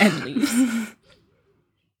upset and leaves.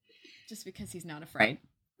 Just because he's not afraid.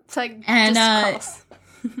 It's like, and, just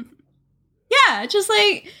yeah, just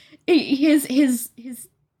like his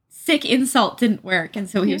sick insult didn't work, and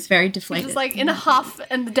so he was very deflated. Just like in a huff,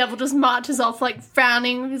 and the devil just marches off, like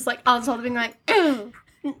frowning, with his like arms sort of being like, damn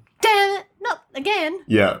it, not again.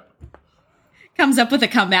 Yeah. Comes up with a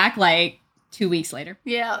comeback like 2 weeks later.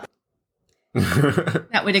 Yeah.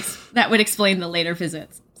 That would explain the later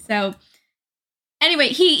visits. So anyway,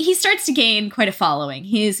 he starts to gain quite a following.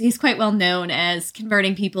 He's quite well known as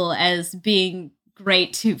converting people, as being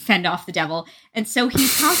great to fend off the devil. And so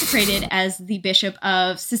he's consecrated as the bishop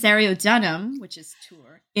of Caesarea-Dunum, which is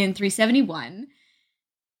Tours, in 371.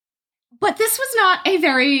 But this was not a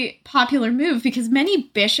very popular move because many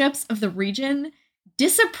bishops of the region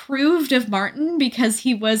disapproved of Martin because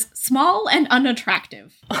he was small and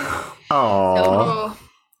unattractive. Oh.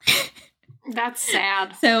 That's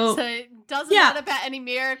sad. So it doesn't matter about any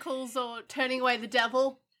miracles or turning away the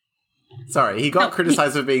devil. Sorry, he got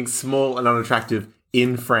criticized for being small and unattractive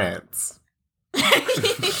in France.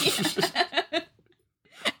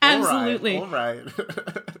 Absolutely. All right.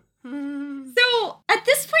 So at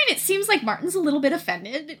this point, it seems like Martin's a little bit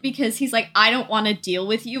offended because he's like, I don't want to deal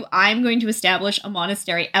with you. I'm going to establish a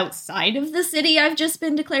monastery outside of the city I've just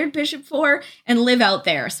been declared bishop for and live out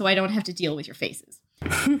there so I don't have to deal with your faces.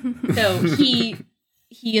 So he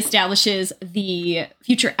establishes the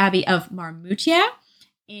future abbey of Marmoutier,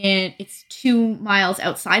 and it's 2 miles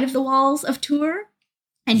outside of the walls of Tours.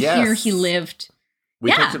 And here he lived We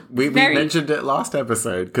Yeah, we very- mentioned it last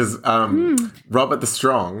episode because Robert the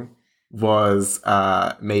Strong was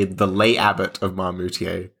made the lay abbot of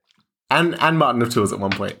Marmoutier and Martin of Tours at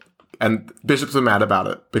one point. And bishops were mad about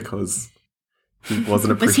it because he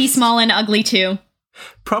wasn't a priest. Was he small and ugly too?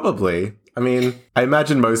 Probably. I mean, I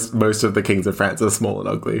imagine most of the kings of France are small and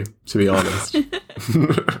ugly, to be honest.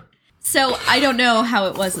 So I don't know how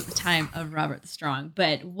it was at the time of Robert the Strong,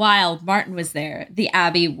 but while Martin was there, the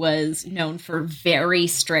abbey was known for very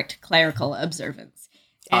strict clerical observance.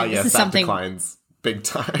 Oh, And yes, this is that something. declines big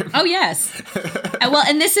time. Oh yes. Well,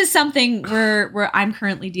 and this is something where I'm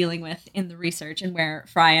currently dealing with in the research, and where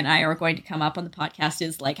Fry and I are going to come up on the podcast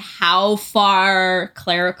is like how far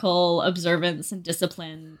clerical observance and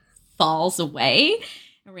discipline falls away.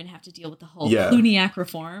 And we're going to have to deal with the whole Cluniac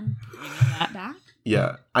reform, bringing that back.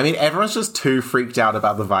 Yeah. I mean, everyone's just too freaked out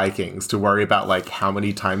about the Vikings to worry about, like, how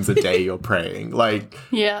many times a day you're praying. Like,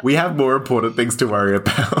 we have more important things to worry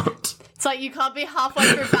about. It's like you can't be halfway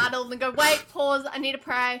through battle and go, wait, pause, I need to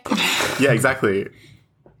pray. Yeah, exactly.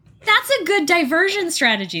 That's a good diversion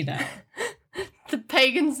strategy, though. The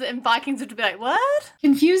pagans and Vikings have to be like, what?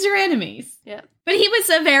 Confuse your enemies. Yeah. But he was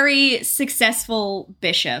a very successful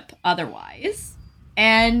bishop otherwise,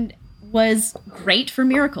 and was great for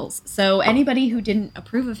miracles. So anybody who didn't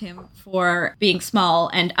approve of him for being small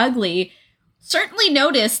and ugly certainly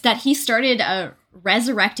noticed that he started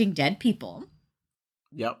resurrecting dead people.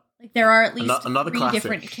 Yep. Like there are at least Another 3 classic.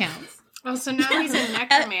 different accounts. Oh, so now he's a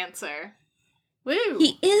necromancer. Woo.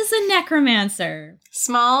 He is a necromancer.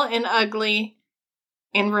 Small and ugly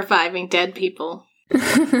and reviving dead people.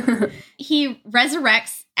 He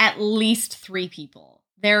resurrects at least 3 people.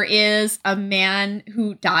 There is a man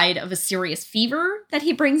who died of a serious fever that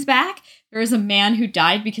he brings back. There is a man who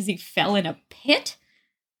died because he fell in a pit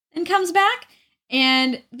and comes back.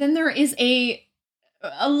 And then there is a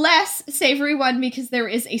less savory one because there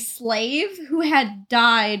is a slave who had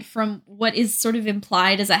died from what is sort of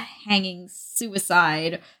implied as a hanging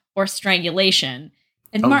suicide or strangulation.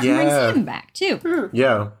 And Martin brings him back too.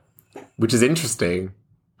 Yeah. Which is interesting,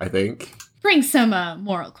 I think. Brings some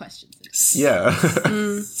moral questions. Yeah.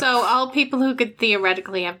 So all people who could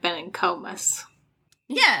theoretically have been in comas.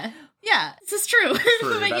 Yeah, this is true.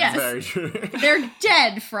 True, But that's yes, very true. they're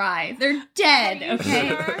dead, Fry. They're dead.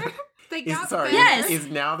 Okay. They got Sorry, Yes. is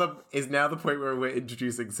now the point where we're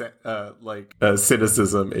introducing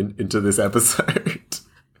cynicism into this episode?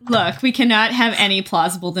 Look, we cannot have any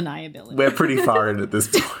plausible deniability. We're pretty far in at this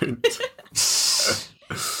point.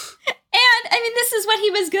 And, I mean, this is what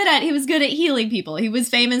he was good at. He was good at healing people. He was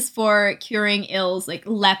famous for curing ills like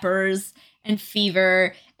lepers and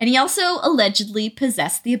fever. And he also allegedly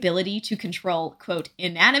possessed the ability to control, quote,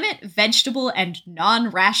 inanimate, vegetable, and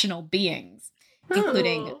non-rational beings,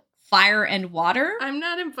 including fire and water. I'm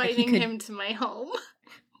not inviting could- him to my home.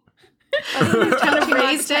 Kind Gonna of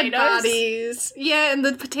raise dead bodies. Yeah, and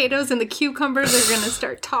the potatoes and the cucumbers are gonna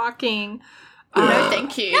start talking. No,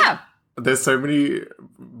 thank you. Yeah. There's so many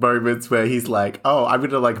moments where he's like, oh, I'm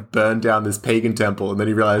gonna like burn down this pagan temple, and then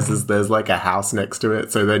he realizes there's like a house next to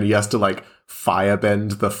it, so then he has to like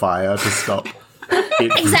firebend the fire to stop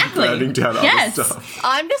it Exactly. from burning down Yes. other stuff.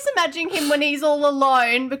 I'm just imagining him when he's all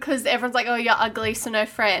alone because everyone's like, oh, you're ugly, so no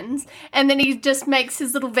friends. And then he just makes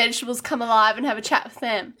his little vegetables come alive and have a chat with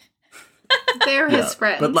them. They're his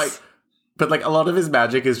friends. But like a lot of his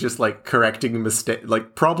magic is just like correcting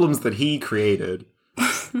like problems that he created.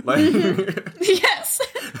 Like Yes.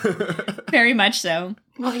 Very much so.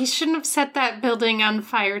 well, he shouldn't have set that building on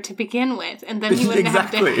fire to begin with, and then he wouldn't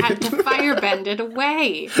Exactly. have to firebend it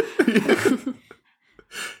away.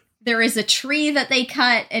 There is a tree that they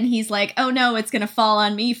cut, and he's like, oh no, it's going to fall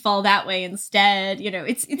on me, fall that way instead. You know,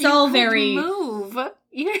 it's all You very... move.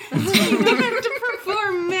 You don't have to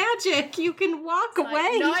perform magic. You can walk Like,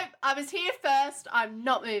 away. nope, I was here first. I'm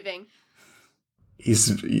not moving.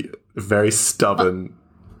 he's a very stubborn,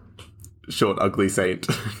 short, ugly saint.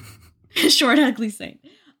 Short, ugly saint.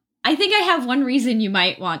 I think I have one reason you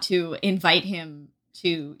might want to invite him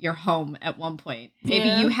to your home at one point. Maybe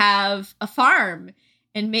Yeah. you have a farm,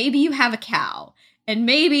 and maybe you have a cow, and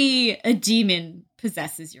maybe a demon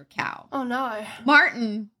possesses your cow. Oh no.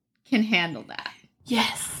 Martin can handle that.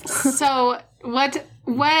 Yes. So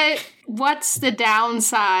what's the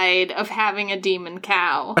downside of having a demon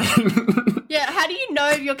cow? Yeah, how do you know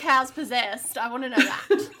if your cow's possessed? I want to know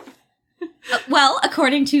that. Well,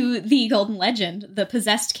 according to the Golden Legend, the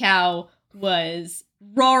possessed cow was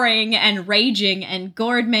roaring and raging and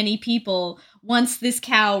gored many people once this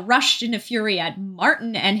cow rushed in a fury at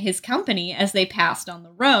Martin and his company as they passed on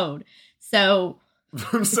the road. So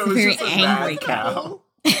So it's very just a angry mad cow.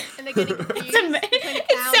 And they're getting confused.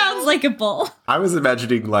 it sounds like a bull. I was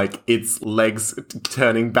imagining like its legs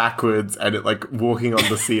turning backwards and it like walking on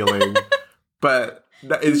the ceiling, but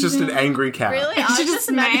it's just an angry cow. Really? I was It's just just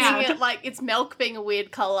imagining mad. it like its milk being a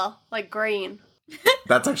weird color, like green.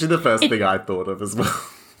 That's actually the first thing I thought of as well.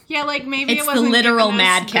 Yeah, like maybe It's it the wasn't literal giving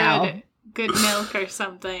us mad cow. Good milk or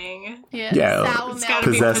something. Yeah. Yeah, Sour It's milk. gotta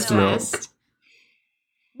be Possessed milk. possessed.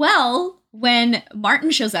 Well, when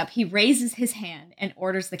Martin shows up, he raises his hand and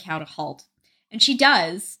orders the cow to halt. And she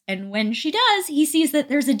does. And when she does, he sees that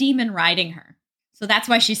there's a demon riding her. So that's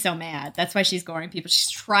why she's so mad. That's why she's goring people. She's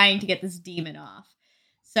trying to get this demon off.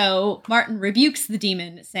 So Martin rebukes the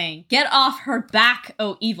demon, saying, "Get off her back,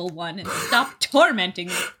 O evil one, and stop tormenting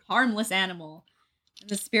this harmless animal." And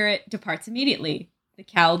the spirit departs immediately. The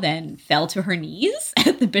cow then fell to her knees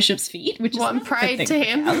at the bishop's feet, which is What, not a good prayed thing to for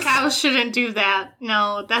him? cows. Cows shouldn't do that.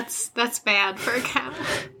 No, that's bad for a cow.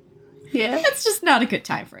 Yeah. That's just not a good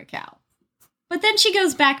time for a cow. But then she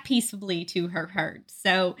goes back peaceably to her herd.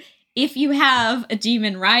 So if you have a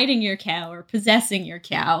demon riding your cow or possessing your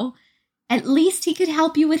cow, at least he could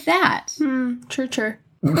help you with that. True.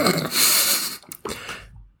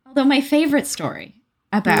 Although my favorite story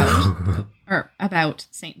about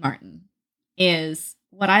St. Martin is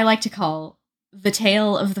what I like to call the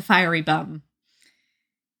tale of the fiery bum.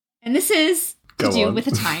 And this is to Go do on. with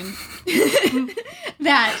a time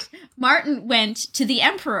that Martin went to the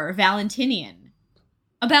Emperor Valentinian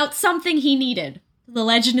about something he needed. The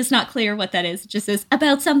legend is not clear what that is. It just says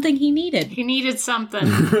about something he needed. He needed something.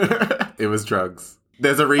 It was drugs.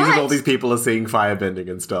 There's a reason But- all these people are seeing firebending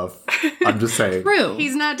and stuff. I'm just saying. True.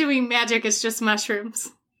 He's not doing magic, it's just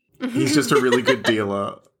mushrooms. He's just a really good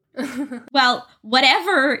dealer. Well,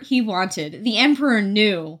 whatever he wanted, the Emperor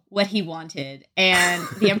knew what he wanted, and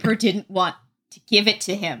the Emperor didn't want to give it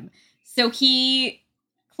to him. So he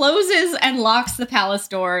closes and locks the palace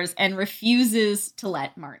doors and refuses to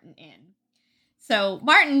let Martin in. So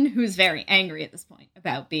Martin, who's very angry at this point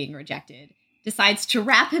about being rejected, decides to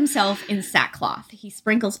wrap himself in sackcloth. He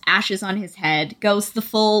sprinkles ashes on his head, goes the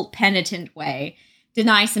full penitent way,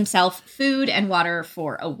 denies himself food and water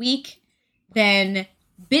for a week. Then,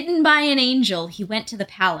 bidden by an angel, he went to the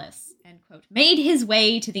palace and, quote, made his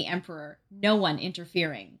way to the emperor, no one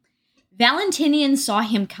interfering. Valentinian saw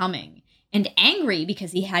him coming, and angry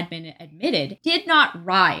because he had been admitted, did not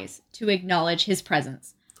rise to acknowledge his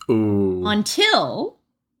presence. Ooh. Until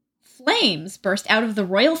flames burst out of the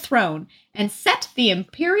royal throne and set the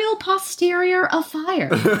imperial posterior afire.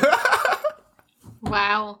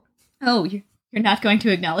 Wow. Oh, you're not going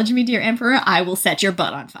to acknowledge me, dear emperor? I will set your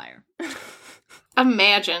butt on fire.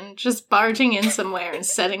 Imagine just barging in somewhere and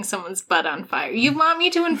setting someone's butt on fire. You want me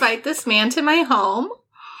to invite this man to my home?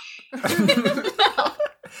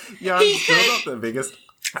 Yeah, I'm still not the biggest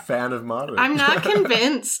fan of Martin. I'm not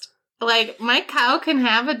convinced. Like, my cow can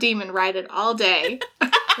have a demon ride it all day.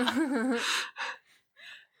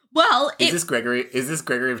 Well, Is this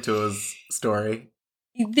Gregory of Tours' story?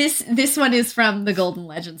 this one is from the Golden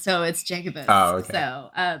Legend, so it's Jacobus. Oh, okay. So,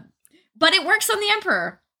 but it works on the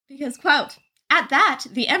emperor because, quote, at that,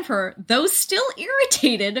 the emperor, though still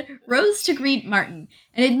irritated, rose to greet Martin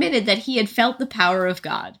and admitted that he had felt the power of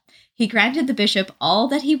God. He granted the bishop all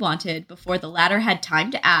that he wanted before the latter had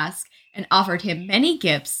time to ask and offered him many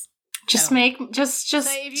gifts. Just So- So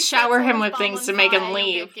if you shower set him someone's with bum things on to make him fire, you'll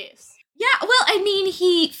leave. get gifts. Yeah, well, I mean,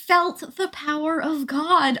 he felt the power of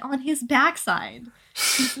God on his backside.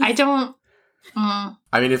 I don't... I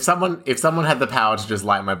mean, if someone had the power to just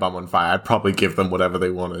light my bum on fire, I'd probably give them whatever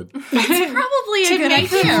they wanted. It's probably a to good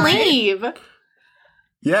make idea, him right? leave.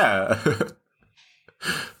 Yeah.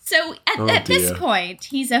 So Oh, at this dear. point,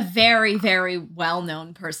 he's a very, very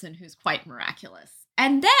well-known person who's quite miraculous.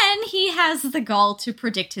 And then he has the gall to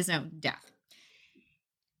predict his own death.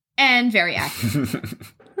 And very accurate.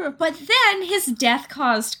 But then his death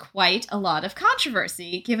caused quite a lot of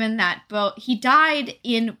controversy, given that he died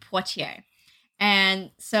in Poitiers. And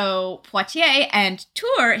so Poitiers and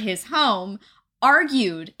Tours, his home,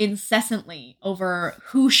 argued incessantly over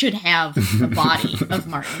who should have the body of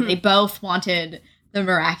Martin. They both wanted the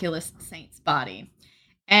miraculous saint's body.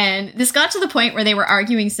 And this got to the point where they were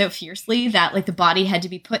arguing so fiercely that like the body had to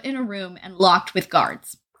be put in a room and locked with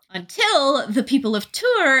guards. Until the people of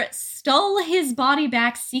Tours stole his body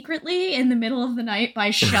back secretly in the middle of the night by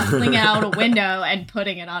shuffling out a window and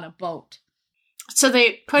putting it on a boat. So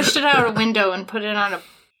they pushed it out a window and put it on a...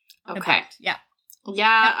 A Okay. boat, yeah.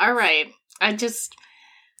 Yeah, all right.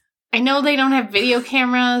 I know they don't have video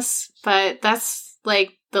cameras, but that's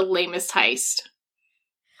like the lamest heist.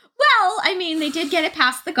 Well, I mean, they did get it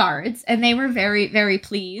past the guards, and they were very, very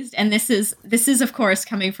pleased. And this is, of course,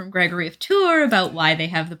 coming from Gregory of Tours about why they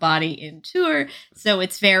have the body in Tours. So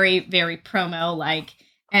it's very, very promo-like.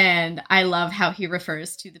 And I love how he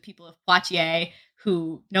refers to the people of Poitiers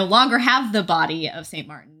who no longer have the body of St.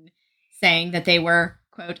 Martin, saying that they were,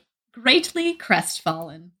 quote, greatly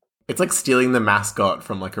crestfallen. It's like stealing the mascot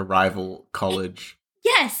from like a rival college.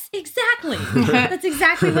 Yes, exactly. That's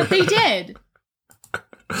exactly what they did.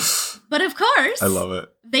 But of course, I love it.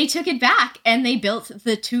 They took it back and they built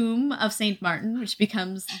the tomb of St. Martin, which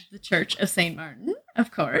becomes the Church of St. Martin,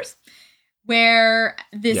 of course, where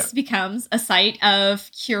this becomes a site of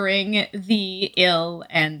curing the ill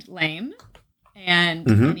and lame and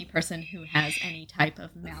any person who has any type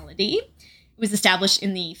of malady. It was established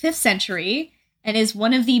in the 5th century and is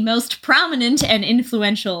one of the most prominent and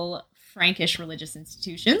influential Frankish religious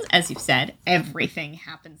institutions. As you've said, everything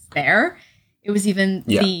happens there. It was even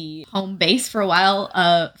the home base for a while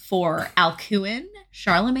for Alcuin,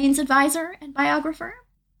 Charlemagne's advisor and biographer.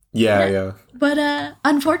 Yeah. But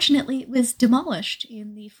unfortunately, it was demolished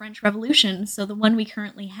in the French Revolution, so the one we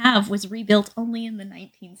currently have was rebuilt only in the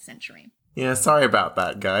 19th century. Yeah, sorry about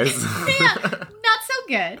that, guys. Yeah, not so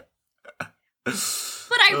good.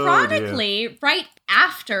 But ironically, right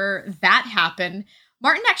after that happened,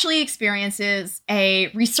 Martin actually experiences a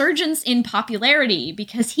resurgence in popularity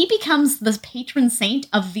because he becomes the patron saint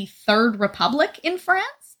of the Third Republic in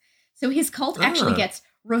France. So his cult actually gets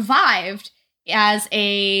revived as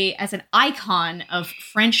an icon of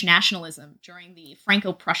French nationalism during the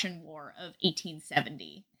Franco-Prussian War of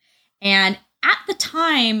 1870. And at the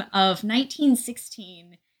time of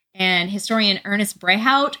 1916, and historian Ernest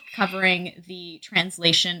Brehaut, covering the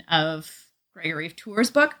translation of Gregory of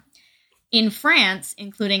Tours' book, in France,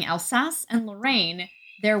 including Alsace and Lorraine,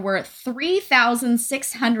 there were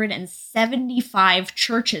 3,675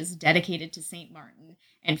 churches dedicated to St. Martin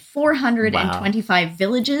and 425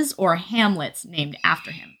 villages or hamlets named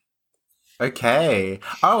after him. Okay.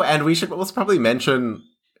 Oh, and we should also probably mention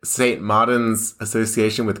St. Martin's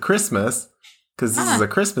association with Christmas, because this is a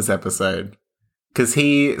Christmas episode. Because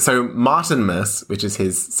so Martinmas, which is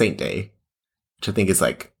his saint day, which I think is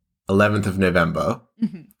like 11th of November,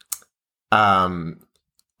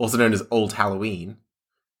 also known as Old Halloween.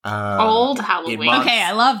 Old Halloween. Okay,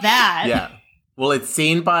 I love that. Yeah. Well, it's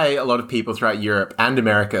seen by a lot of people throughout Europe and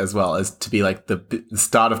America as well as to be like the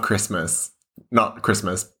start of Christmas. Not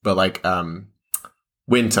Christmas, but like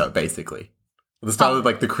winter, basically. The start of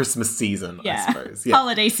like the Christmas season, I suppose. Yeah.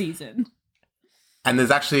 Holiday season. And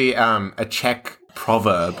there's actually a Czech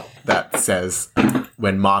proverb that says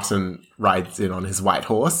when Martin rides in on his white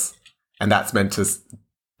horse, and that's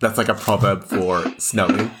like a proverb for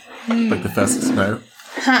snowing, like the first snow.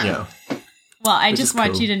 Yeah. Well, I just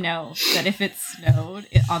want you to know that if it snowed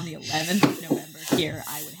on the 11th of November here,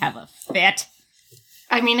 I would have a fit.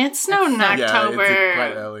 I mean, it snowed in October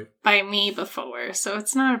quite early by me before, so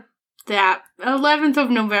it's not that 11th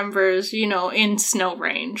of November is, in snow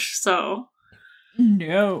range. So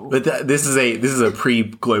no, but this is a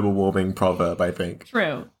pre-global warming proverb, I think.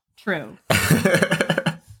 True.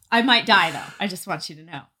 I might die though. I just want you to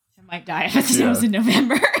know, I might die if it snows in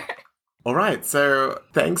November. All right, so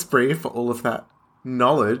thanks, Brie, for all of that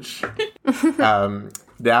knowledge.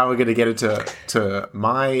 Now we're going to get into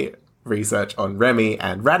my research on Remy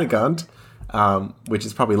and Radegund, which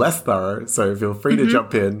is probably less thorough, so feel free to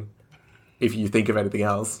jump in if you think of anything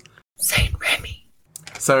else. Saint Remy.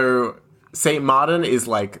 So Saint Martin is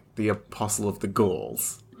like the apostle of the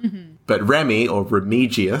Gauls, but Remy, or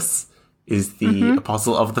Remigius, is the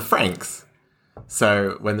apostle of the Franks.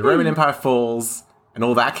 So when the Roman Empire falls and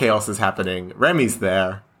all that chaos is happening, Remy's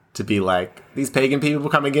there to be like, these pagan people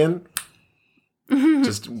coming in,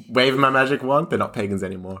 just waving my magic wand, they're not pagans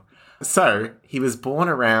anymore. So he was born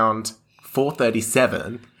around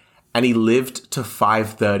 437 and he lived to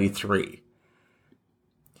 533.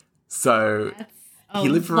 So he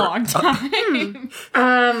lived for a long time.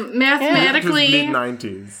 Mathematically,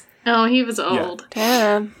 mid-90s. Oh, he was old.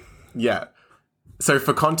 Damn. Yeah. So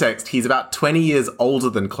for context, he's about 20 years older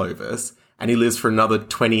than Clovis, and he lives for another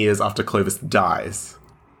 20 years after Clovis dies.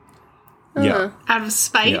 Yeah. Out of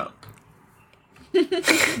spite? Yeah.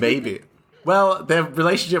 Maybe. Well, their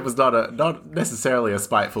relationship was not necessarily a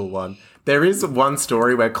spiteful one. There is one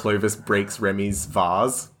story where Clovis breaks Remy's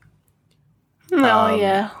vase. Oh,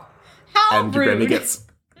 yeah. How And rude. Remy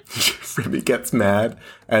gets mad,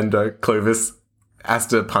 and Clovis has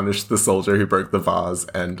to punish the soldier who broke the vase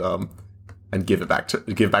and give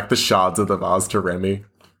back the shards of the vase to Remy.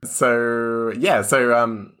 So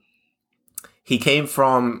he came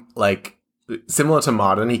from like similar to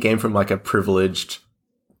Martin. He came from like a privileged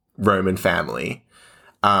Roman family.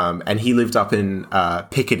 And he lived up in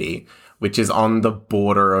Picardy, which is on the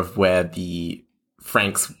border of where the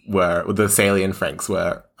Franks were, the Salian Franks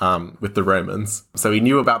were, with the Romans. So he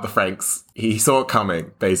knew about the Franks. He saw it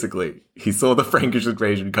coming, basically. He saw the Frankish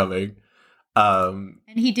invasion coming. And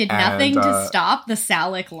he did nothing to stop the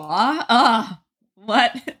Salic Law? Oh,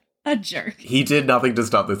 what a jerk. He did nothing to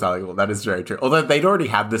stop the Salic Law. That is very true. Although they'd already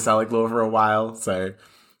had the Salic Law for a while, so...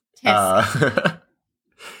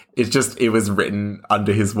 it was written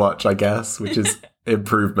under his watch, I guess, which is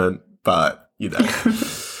improvement, but, you know...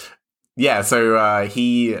 Yeah, so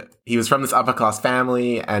he was from this upper class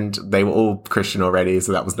family, and they were all Christian already,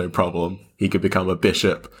 so that was no problem. He could become a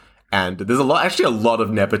bishop, and there's a lot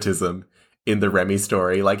of nepotism in the Remy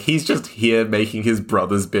story. Like, he's just here making his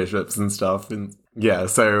brothers bishops and stuff, and yeah.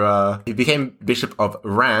 So he became Bishop of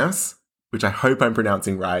Reims, which I hope I'm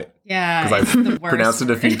pronouncing right. Yeah, because I've pronounced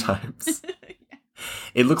it a few times. Yeah.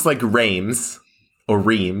 It looks like Reims or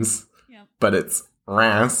Reims, but it's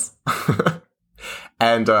Reims.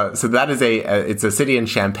 And so that is it's a city in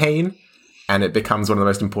Champagne, and it becomes one of the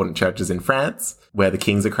most important churches in France, where the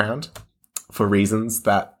kings are crowned, for reasons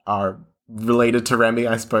that are related to Remy,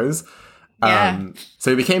 I suppose. Yeah. So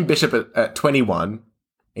he became bishop at 21,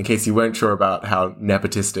 in case you weren't sure about how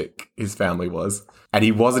nepotistic his family was. And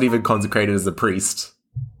he wasn't even consecrated as a priest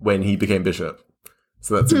when he became bishop.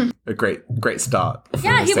 So that's a great start.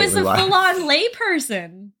 Yeah, he was a full-on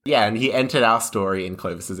layperson. Yeah, and he entered our story in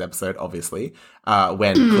Clovis's episode, obviously,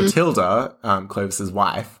 when Clotilda, Clovis's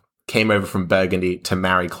wife, came over from Burgundy to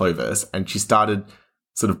marry Clovis, and she started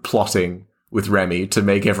sort of plotting with Remy to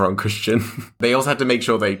make everyone Christian. They also had to make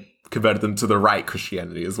sure they converted them to the right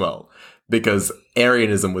Christianity as well, because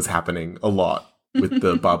Arianism was happening a lot with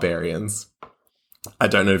the barbarians. I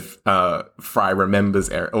don't know if Fry remembers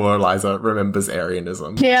or Eliza remembers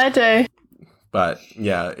Arianism. Yeah, I do. But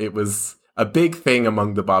yeah, it was a big thing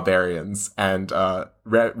among the barbarians, and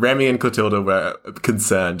Remy and Clotilda were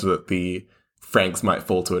concerned that the Franks might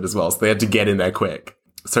fall to it as well, so they had to get in there quick.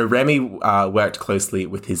 So Remy worked closely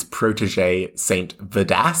with his protege, Saint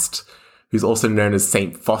Vedaste, who's also known as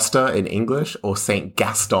Saint Foster in English, or Saint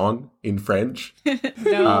Gaston in French.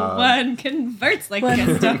 No one converts like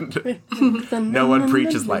Gaston. No one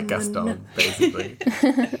preaches like Gaston, basically.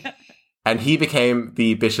 And he became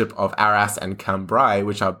the bishop of Arras and Cambrai,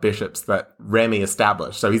 which are bishops that Remy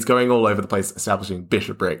established. So he's going all over the place establishing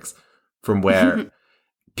bishoprics from where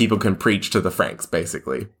people can preach to the Franks,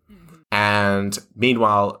 basically. And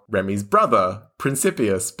meanwhile, Remy's brother,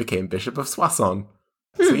 Principius, became bishop of Soissons.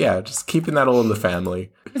 So yeah, just keeping that all in the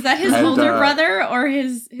family. Is that his older brother or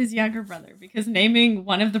his younger brother? Because naming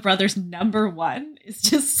one of the brothers number one is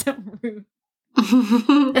just so rude.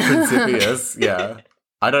 Principius, yeah.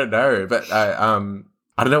 I don't know, but I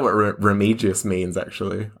don't know what Remigius means,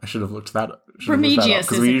 actually. I should have looked that up.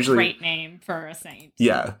 Remigius is a great name for a saint.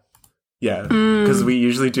 Yeah. Yeah, because we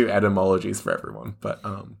usually do etymologies for everyone, but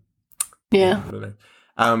yeah. I don't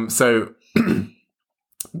know. So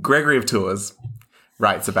Gregory of Tours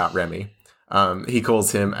writes about Remy. He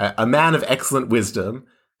calls him a man of excellent wisdom,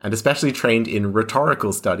 and especially trained in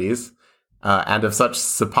rhetorical studies, and of such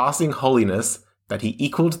surpassing holiness that he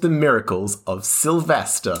equaled the miracles of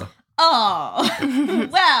Sylvester. Oh,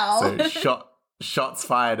 well. So shots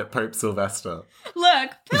fired at Pope Sylvester.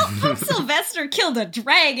 Look, Pope Sylvester killed a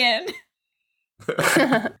dragon.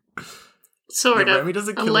 Sort of. Remy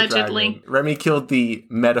doesn't kill allegedly. A dragon. Remy killed the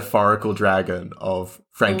metaphorical dragon of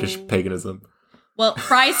Frankish paganism. Well,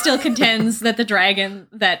 Fry still contends that the dragon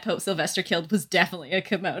that Pope Sylvester killed was definitely a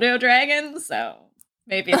Komodo dragon, so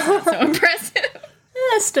maybe it's not so impressive.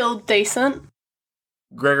 Still decent.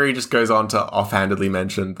 Gregory just goes on to offhandedly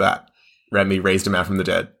mention that Remy raised a man from the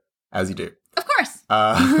dead, as you do. Of course.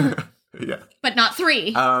 Yeah. But not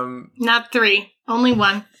 3. Not 3. Only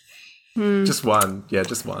 1. Just one. Yeah,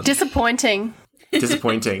 just one. Disappointing.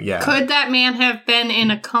 Disappointing, yeah. Could that man have been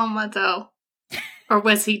in a coma, though? Or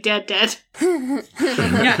was he dead?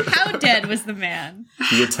 Yeah, how dead was the man?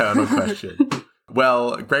 The eternal question.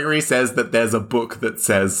 Well, Gregory says that there's a book that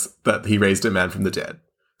says that he raised a man from the dead.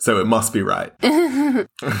 So it must be right.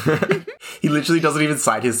 He literally doesn't even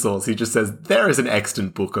cite his source. He just says, there is an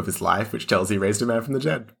extant book of his life which tells he raised a man from the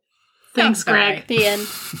dead. Thanks, Greg. The end.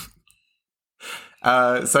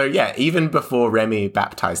 So yeah, even before Remy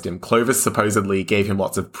baptized him, Clovis supposedly gave him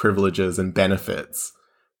lots of privileges and benefits.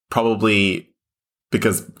 Probably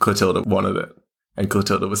because Clotilda wanted it. And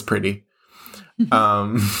Clotilda was pretty.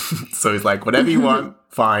 So he's like, whatever you want,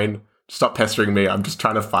 fine. Stop pestering me. I'm just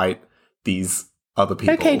trying to fight these other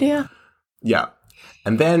people. Okay, dear. Yeah.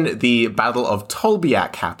 And then the Battle of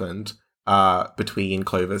Tolbiac happened between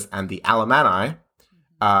Clovis and the Alemanni.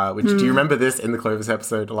 which do you remember this in the Clovis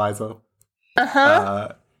episode, Eliza?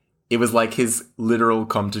 It was like his literal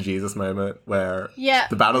come to Jesus moment where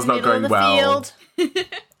the battle's not going well. Field,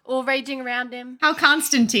 all raging around him. How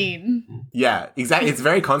Constantine. Yeah, exactly. It's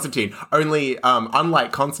very Constantine. Only,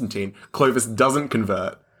 unlike Constantine, Clovis doesn't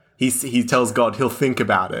convert. He tells God he'll think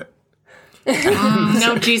about it.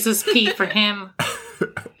 No Jesus P for him.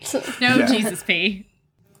 No Jesus P.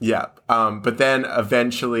 Yeah. But then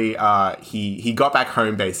eventually he got back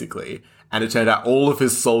home, basically, and it turned out all of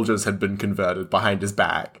his soldiers had been converted behind his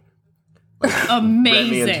back.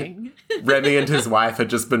 Amazing. Remy and his wife had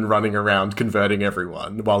just been running around converting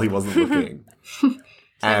everyone while he wasn't looking.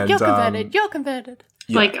 And You're converted. You're converted.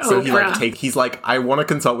 yeah, Like so Oprah. he's like, I want to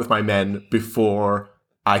consult with my men before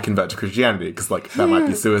I convert to Christianity, because like that might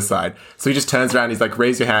be suicide. So he just turns around, he's like,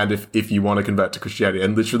 raise your hand if you want to convert to Christianity,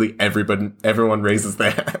 and literally everyone raises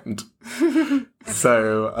their hand.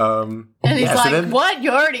 So And he's like, then, what?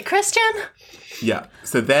 You're already Christian? yeah.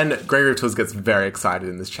 So then Gregory of Tours gets very excited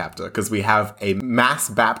in this chapter because we have a mass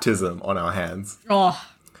baptism on our hands. Oh,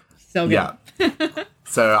 so good. Yeah.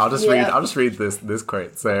 So I'll just read this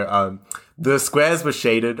quote. So the squares were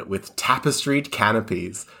shaded with tapestried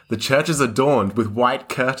canopies, the churches adorned with white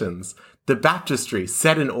curtains, the baptistry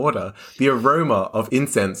set in order, the aroma of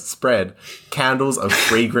incense spread, candles of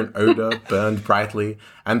fragrant odor burned brightly,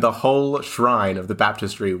 and the whole shrine of the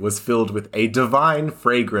baptistry was filled with a divine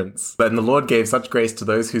fragrance. Then the Lord gave such grace to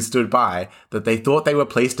those who stood by that they thought they were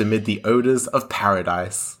placed amid the odors of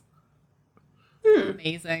paradise.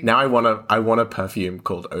 Amazing. Now I want a perfume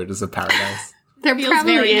called Odors of Paradise. There Feels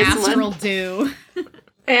probably very is astral one. dew.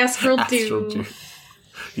 Astral Astral dew. dew.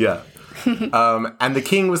 Yeah. And the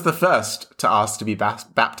king was the first to ask to be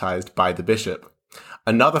baptized by the bishop.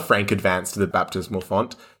 Another Frank advanced to the baptismal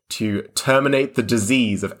font to terminate the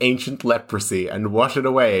disease of ancient leprosy and wash it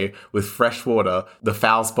away with fresh water, the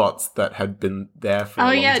foul spots that had been there for a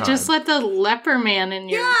long time. Just let the leper man in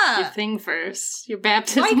your Yeah. thing first. Your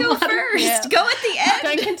baptism Why go water. first? Yeah. Go at the end.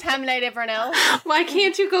 Don't contaminate everyone else. Why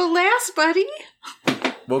can't you go last, buddy?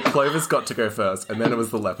 Well, Clovis got to go first, and then it was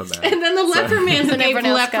the leper man. And then the leper man And gave everyone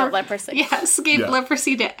else got leprosy. Yes, gave Yeah.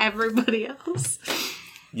 leprosy to everybody else.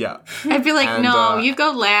 Yeah. I'd be like, And, no, you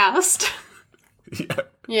go last. Yeah.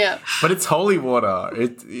 Yeah. But it's holy water.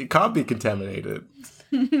 It can't be contaminated.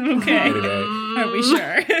 Okay. Anyway. Are we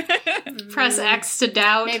sure? Press X to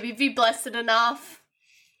doubt. Maybe if you blessed it enough.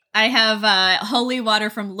 I have holy water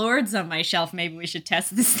from Lourdes on my shelf. Maybe we should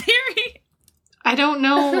test this theory. I don't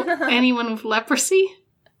know anyone with leprosy.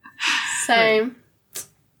 Same.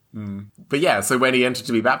 But yeah, so when he entered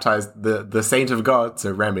to be baptized, the saint of God,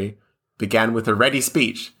 so Remy, began with a ready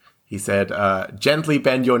speech. He said, gently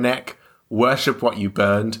bend your neck, worship what you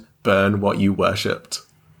burned, burn what you worshipped.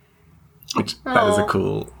 Which, that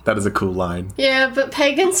is a cool line. Yeah, but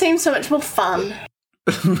pagans seem so much more fun.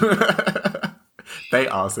 They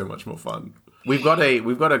are so much more fun. We've got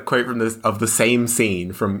a quote from the same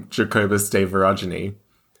scene from Jacobus de Voragine.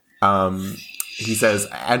 He says,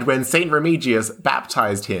 and when Saint Remigius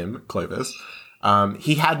baptized him, Clovis,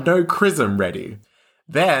 he had no chrism ready.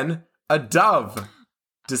 Then a dove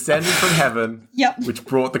descended from heaven, Yep. which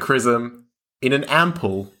brought the chrism in an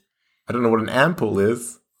ample. I don't know what an ample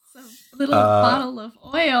is. A little bottle of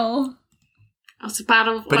oil. Oh, it's a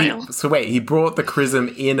bottle of But oil. he brought the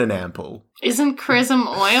chrism in an ample. Isn't chrism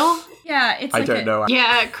oil? Yeah, it's I like don't know.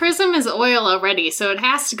 Yeah, chrism is oil already, so it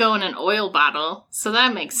has to go in an oil bottle. So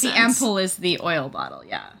that makes The sense. ampoule is the oil bottle,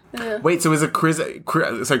 yeah. Wait, so is a chrism?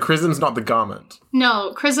 So chrism's not the garment.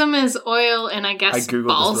 No, chrism is oil and I guess I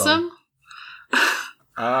Googled this balsam. Oh,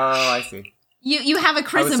 I see. You have a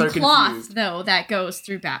chrism so cloth, confused. though, that goes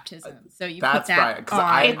through baptism. So you That's put that right. Because on.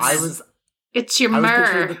 I was It's your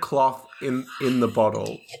picturing the myrrh. cloth in the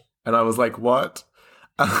bottle, and I was like, what?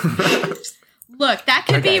 Look, that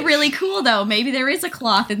could Okay. be really cool, though. Maybe there is a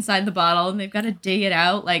cloth inside the bottle, and they've got to dig it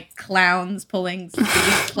out like clowns pulling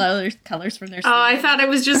colors from their sleeves. Oh, I thought it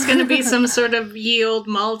was just going to be some sort of ye old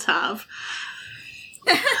Molotov.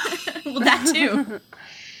 Well, that too.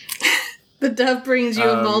 The dove brings you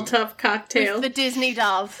a Molotov cocktail. The Disney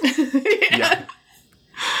dove. Yeah.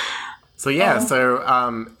 So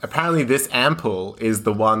apparently this ample is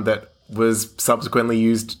the one that was subsequently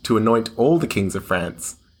used to anoint all the kings of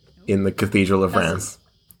France in the Cathedral of France.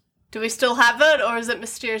 Do we still have it, or is it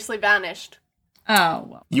mysteriously vanished? Oh,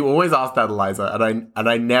 well. You always ask that, Eliza, and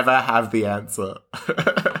I never have the answer.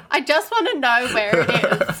 I just want to know where it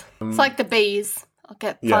is. It's like the bees. I'll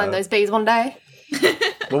Yeah. find those bees one day.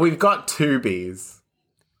 Well, we've got 2 bees.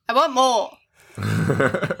 I want more.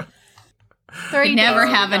 3 We never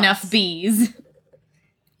bees. have enough bees.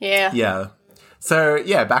 Yeah. Yeah. So,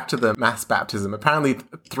 yeah, back to the mass baptism. Apparently,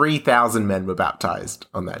 3,000 men were baptized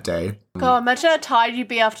on that day. God, imagine how tired you'd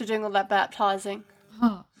be after doing all that baptizing.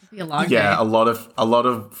 Oh, it'd be a long Yeah, day. a lot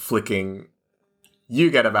of flicking. You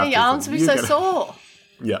get a Yeah, baptism. your arms would be you so get a- sore.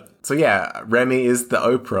 Yeah. So, yeah, Remy is the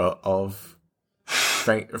Oprah of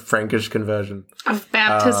Frankish conversion. Of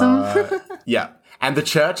baptism. Yeah. And the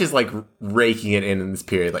church is like raking it in this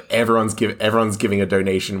period. Like everyone's giving a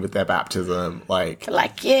donation with their baptism. Like,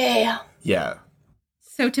 Yeah. yeah.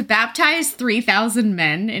 So to baptize 3,000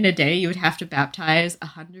 men in a day, you would have to baptize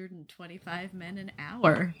 125 men an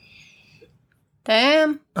hour.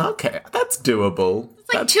 Damn. Okay, that's doable.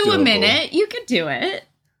 It's like That's 2 a doable. minute. You could do it.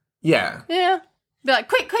 Yeah. Yeah. Be like,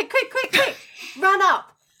 quick. Run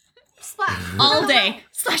up. Splash. All Run day. away.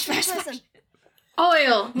 Slash, slash, slash. Listen.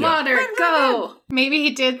 Oil, water, Run, go. Maybe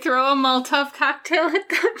he did throw a Molotov cocktail at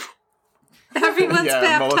them. Everyone's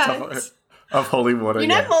baptized. Molotov of holy water. You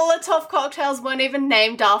know yeah. Molotov cocktails weren't even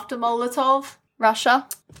named after Molotov, Russia.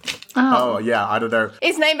 Oh yeah, I don't know.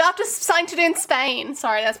 It's named after Saint in Spain.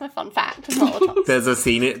 Sorry, that's my fun fact. Molotov. There's a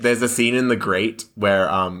scene in The Great where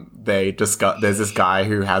they discuss. There's this guy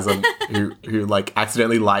who has who like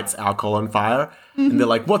accidentally lights alcohol on fire, and they're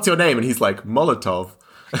like, "What's your name?" And he's like, "Molotov."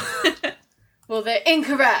 Well, they're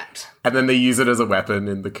incorrect. And then they use it as a weapon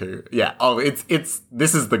in the coup. Yeah. Oh, it's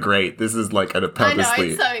this is The Great. This is like a I know,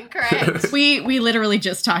 purposely. it's so incorrect. We literally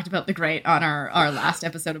just talked about The Great on our last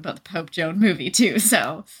episode about the Pope Joan movie too,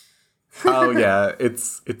 so Oh yeah,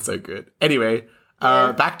 it's so good. Anyway,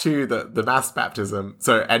 back to the mass baptism.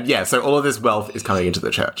 So all of this wealth is coming into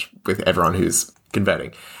the church with everyone who's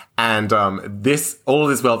converting. And all of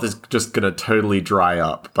this wealth is just going to totally dry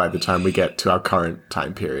up by the time we get to our current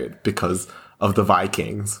time period because of the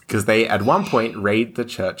Vikings. Because they, at one point, raid the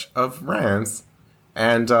Church of Reims.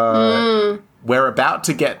 And we're about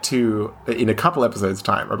to get to, in a couple episodes'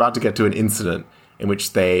 time, we're about to get to an incident in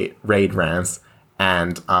which they raid Reims.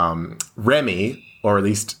 And Remy, or at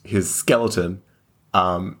least his skeleton,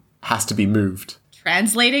 has to be moved.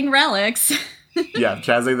 translating relics. Yeah,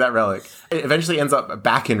 translating that relic. It eventually ends up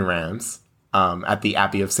back in Reims, at the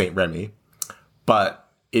Abbey of Saint Remy, but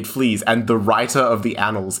it flees, and the writer of the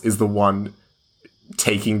annals is the one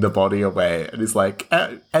taking the body away, and is like,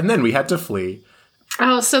 and then we had to flee.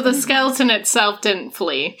 Oh, so the skeleton itself didn't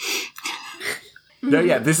flee. No,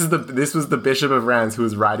 yeah, this was the Bishop of Reims who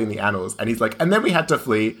was writing the annals, and he's like, and then we had to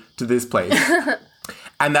flee to this place.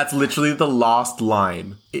 And that's literally the last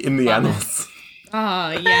line in the annals.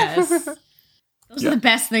 Oh, yes. Those are the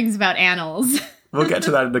best things about annals. We'll get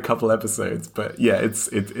to that in a couple episodes, but yeah, it's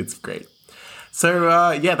great. So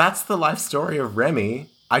that's the life story of Remy.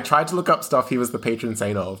 I tried to look up stuff he was the patron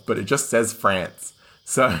saint of, but it just says France.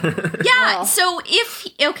 So Yeah, so if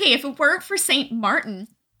it weren't for Saint Martin,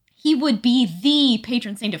 he would be the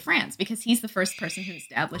patron saint of France because he's the first person who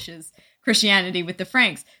establishes Christianity with the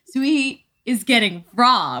Franks. So he is getting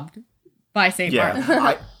robbed by Saint Martin.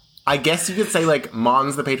 yeah, I guess you could say like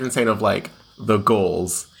Martin's the patron saint of like the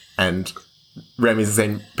Gauls, and Remy's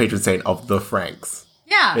the patron saint of the Franks.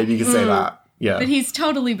 Yeah. Maybe you could say that. Yeah. But he's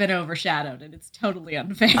totally been overshadowed, and it's totally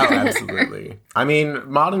unfair. Oh, absolutely. I mean,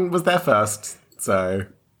 Martin was there first, so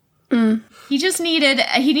He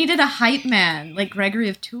needed a hype man like Gregory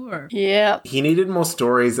of Tours. Yeah. he needed more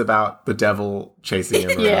stories about the devil chasing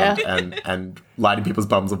him Yeah. around and lighting people's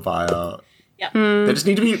bums on fire. Yep. There just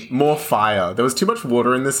need to be more fire. There was too much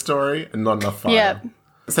water in this story and not enough fire. Yeah.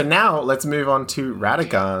 So now let's move on to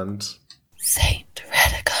Radagund. Saint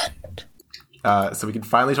Radagund. So we can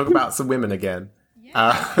finally talk about some women again.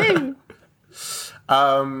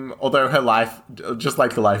 Although her life, just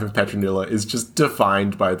like the life of Petronilla, is just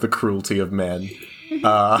defined by the cruelty of men.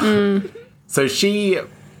 So she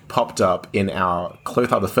popped up in our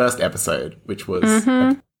Clothar the First episode, which was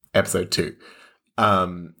episode 2,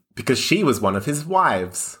 because she was one of his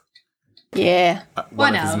wives. Yeah. One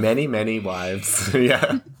One of his of. many, many wives.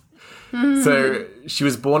 Yeah. So she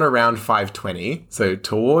was born around 520, so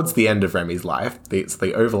towards the end of Remy's life.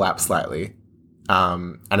 They overlap slightly.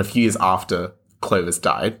 And a few years after Clovis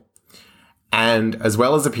died. And as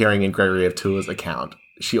well as appearing in Gregory of Tours' account,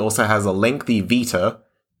 she also has a lengthy Vita,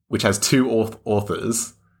 which has 2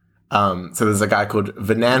 authors. So there's a guy called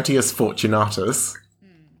Venantius Fortunatus,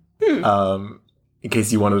 in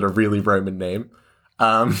case you wanted a really Roman name.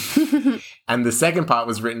 And the second part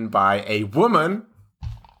was written by a woman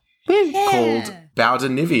called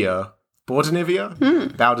Baudinivia.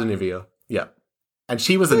 Baudinivia, yeah. And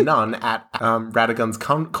she was a nun at Radagund's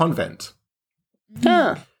convent.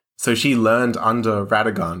 Huh. So she learned under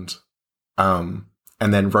Radagund, and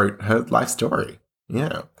then wrote her life story.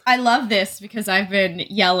 Yeah. I love this because I've been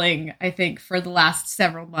yelling, I think, for the last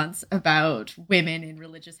several months about women in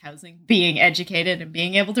religious housing being educated and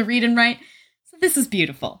being able to read and write. So this is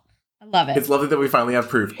beautiful. I love it. It's lovely that we finally have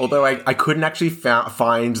proof. Although I couldn't actually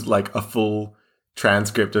find like a full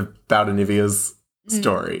transcript of Baudinivia's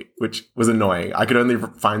story, which was annoying. I could only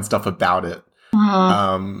find stuff about it.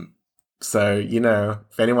 So, you know,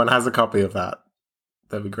 if anyone has a copy of that,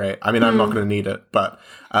 that'd be great. I mean, I'm not going to need it, but...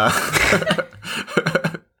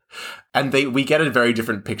 and we get a very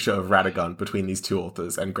different picture of Radagund between these two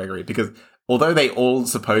authors and Gregory, because although they all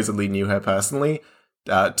supposedly knew her personally,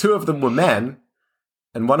 two of them were men,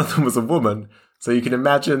 and one of them was a woman. So you can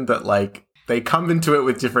imagine that, like, they come into it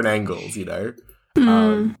with different angles, you know?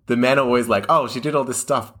 The men are always like, oh, she did all this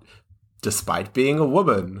stuff despite being a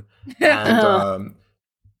woman. And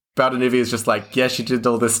Baudinivia is just like, yeah, she did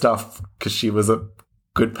all this stuff because she was a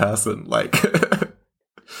good person. Like,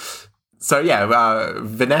 so yeah,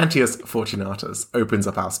 Venantius Fortunatus opens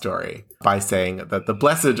up our story by saying that the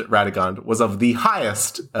blessed Radagund was of the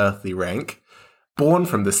highest earthly rank, born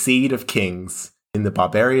from the seed of kings in the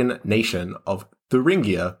barbarian nation of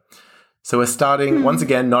Thuringia. So we're starting, once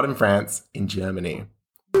again, not in France, in Germany.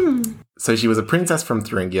 So she was a princess from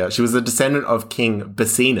Thuringia. She was a descendant of King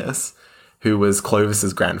Basinus, who was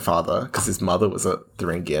Clovis's grandfather, because his mother was a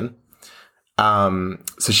Thuringian.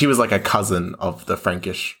 So she was like a cousin of the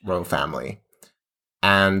Frankish royal family.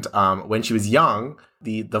 And when she was young,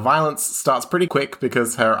 the violence starts pretty quick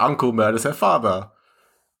because her uncle murders her father.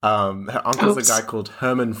 Her uncle's a guy called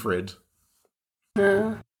Hermanfrid.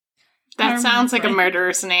 That sounds like a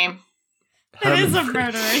murderer's name. It is a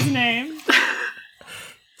murderer's name.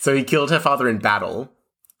 So he killed her father in battle,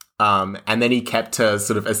 and then he kept her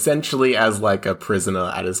sort of essentially as like a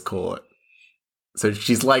prisoner at his court. So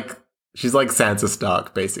she's like Sansa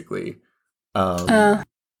Stark, basically,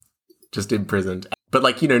 just imprisoned, but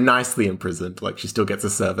like, you know, nicely imprisoned. Like she still gets a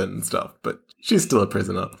servant and stuff, but she's still a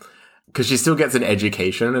prisoner because she still gets an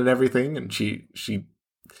education and everything, and she's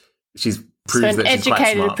proves so that she's quite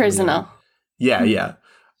educated smart, prisoner. You know? Yeah.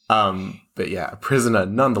 But yeah, a prisoner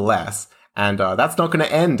nonetheless. And that's not going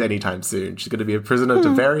to end anytime soon. She's going to be a prisoner to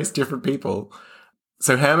various different people.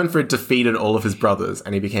 So Hermanfrid defeated all of his brothers,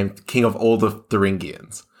 and he became king of all the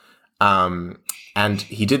Thuringians. And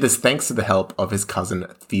he did this thanks to the help of his cousin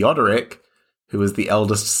Theodoric, who was the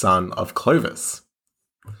eldest son of Clovis.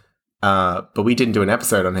 But we didn't do an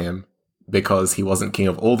episode on him because he wasn't king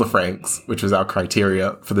of all the Franks, which was our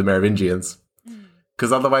criteria for the Merovingians.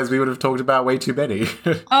 Because otherwise we would have talked about way too many.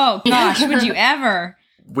 Oh, gosh, would you ever?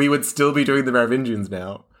 We would still be doing the Merovingians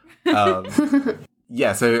now.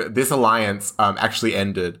 Yeah, so this alliance actually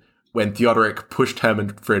ended when Theodoric pushed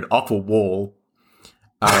Hermanfrid off a wall,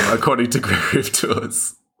 according to Gregory of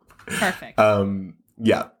Tours. Perfect.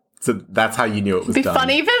 Yeah, so that's how you knew it was It'd be done.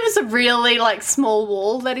 funny if it was a really like small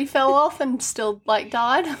wall that he fell off and still like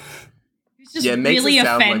died. He was just Yeah, it makes really it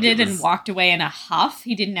sound like offended it was- and walked away in a huff.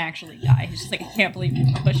 He didn't actually die. He's just like, I can't believe you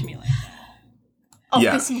pushed me like that. Off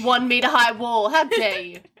Yeah. this 1 meter high wall. How dare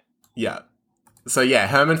you? Yeah. So yeah,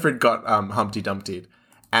 Hermanfrid got Humpty Dumptied.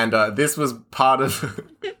 And this was part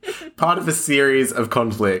of a series of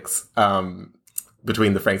conflicts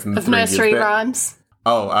between the Franks and the Of Thuringians. nursery That- rhymes.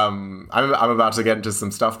 Oh, I'm about to get into some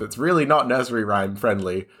stuff that's really not nursery rhyme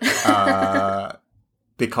friendly,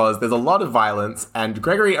 because there's a lot of violence, and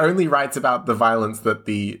Gregory only writes about the violence that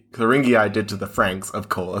the Thuringii did to the Franks, of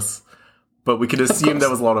course, but we could assume there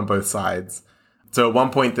was a lot on both sides. So at one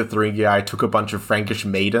point, the Thuringii took a bunch of Frankish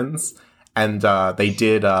maidens, and they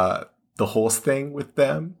did the horse thing with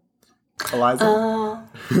them. Eliza? Oh,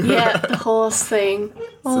 yeah, the horse thing.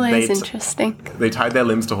 Always they- interesting. They tied their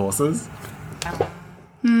limbs to horses,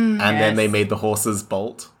 and then they made the horses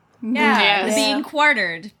bolt. Yeah, Yes. being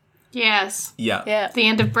quartered. Yes. Yeah. Yeah. The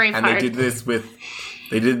end of Braveheart. And they did this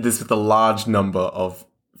with a large number of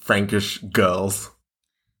Frankish girls.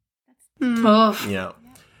 Oof. Yeah.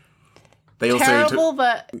 They also Terrible,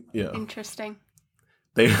 but yeah. interesting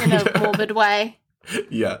They in a morbid way.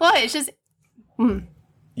 yeah. Well, it's just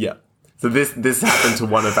Yeah. So this happened to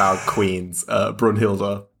one of our queens,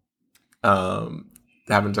 Brunhilde.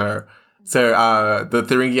 Happened to her. So the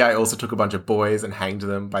Thuringii also took a bunch of boys and hanged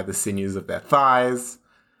them by the sinews of their thighs.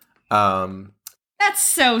 That's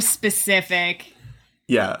so specific.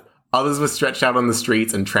 Yeah. Others were stretched out on the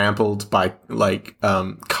streets and trampled by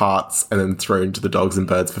carts and then thrown to the dogs and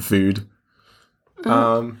birds for food.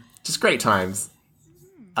 Just great times.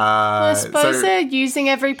 I suppose so- they're using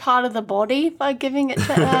every part of the body by giving it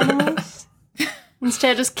to animals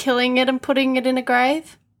instead of just killing it and putting it in a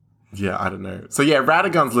grave. Yeah, I don't know. So yeah,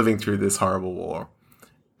 Radagund's living through this horrible war,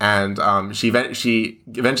 and she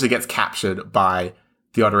eventually gets captured by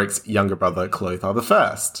Theodoric's younger brother, Clothar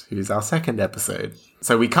I, who's our second episode.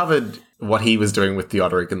 So we covered what he was doing with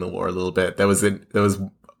Theodoric in the war a little bit. There was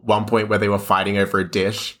one point where they were fighting over a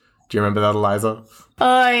dish. Do you remember that, Eliza?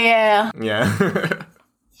 Oh, yeah. Yeah.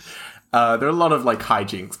 There were a lot of, like,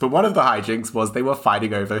 hijinks. But one of the hijinks was they were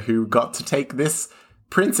fighting over who got to take this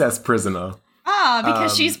princess prisoner.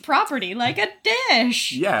 Because she's property, like a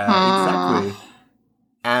dish. Yeah, exactly.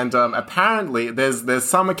 And apparently, there's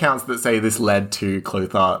some accounts that say this led to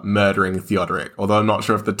Clothar murdering Theodoric, although I'm not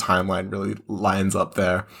sure if the timeline really lines up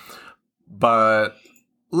there. But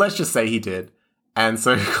let's just say he did. And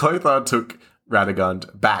so Clothar took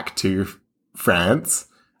Radegund back to France,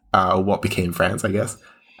 what became France, I guess,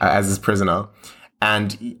 as his prisoner.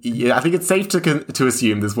 And yeah, I think it's safe to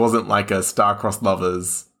assume this wasn't like a star-crossed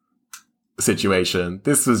lovers situation.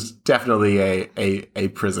 This was definitely a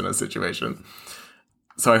prisoner situation.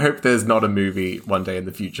 So I hope there's not a movie one day in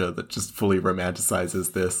the future that just fully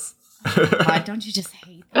romanticizes this. God, don't you just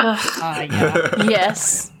hate that? Yeah.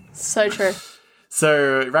 Yes. So true.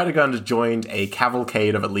 So Radegund joined a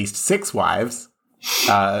cavalcade of at least 6 wives,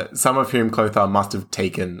 some of whom Clothar must have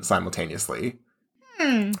taken simultaneously.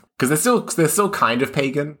 Because they're still kind of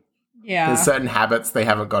pagan. Yeah. There's certain habits they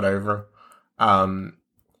haven't got over.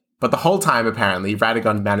 But the whole time, apparently,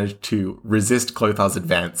 Radegund managed to resist Clothar's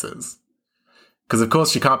advances. Because, of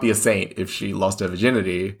course, she can't be a saint if she lost her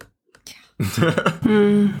virginity.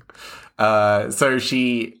 So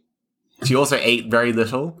she also ate very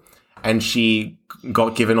little, and she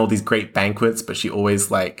got given all these great banquets, but she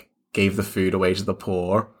always, like, gave the food away to the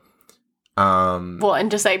poor. What,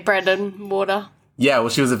 and just ate bread and water? Yeah, well,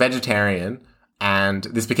 she was a vegetarian, and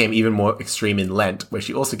this became even more extreme in Lent, where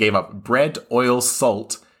she also gave up bread, oil,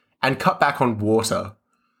 salt, and cut back on water.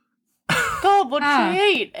 God, what did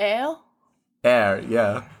she eat? Ale? Air,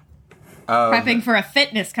 yeah. Prepping for a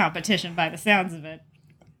fitness competition by the sounds of it.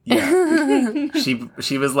 Yeah.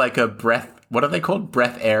 she was like a what are they called?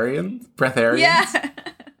 Breatharians? Yeah.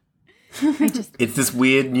 It's this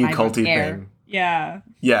weird new culty thing. Yeah.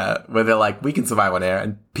 Yeah, where they're like, we can survive on air,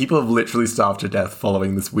 and people have literally starved to death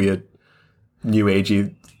following this weird new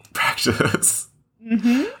agey practice.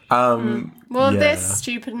 Well, they're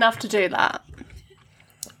stupid enough to do that.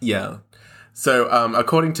 Yeah. So,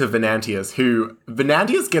 according to Venantius,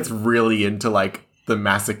 Venantius gets really into, like, the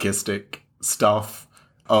masochistic stuff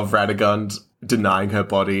of Radegund denying her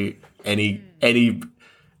body any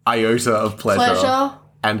iota of pleasure.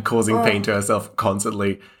 And causing pain to herself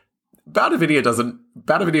constantly.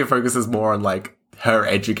 Badavidia focuses more on, like, her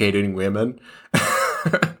educating women.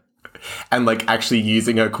 And, like, actually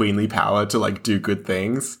using her queenly power to, like, do good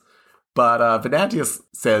things. But Venantius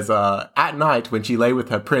says at night, when she lay with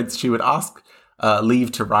her prince, she would ask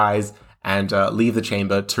leave to rise and leave the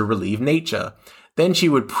chamber to relieve nature. Then she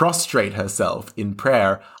would prostrate herself in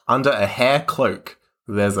prayer under a hair cloak.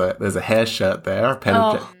 There's a hair shirt there,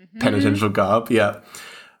 penitential garb, yeah.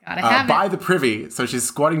 Gotta have by it. the privy, so she's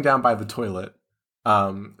squatting down by the toilet.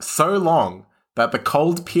 So long that the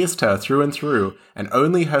cold pierced her through and through, and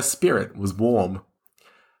only her spirit was warm.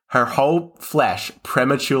 Her whole flesh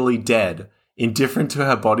prematurely dead, indifferent to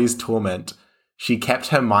her body's torment, she kept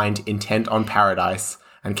her mind intent on paradise,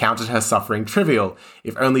 and counted her suffering trivial,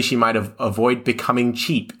 if only she might avoid becoming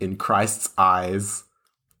cheap in Christ's eyes.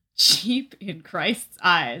 Cheap in Christ's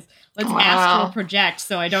eyes. Let's astral project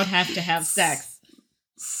so I don't have to have sex.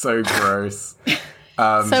 So gross.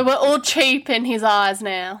 So we're all cheap in his eyes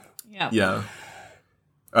now. Yeah.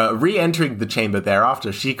 Re-entering the chamber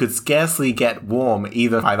thereafter, she could scarcely get warm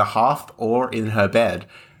either by the hearth or in her bed.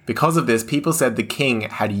 Because of this, people said the king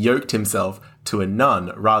had yoked himself to a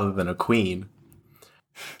nun rather than a queen.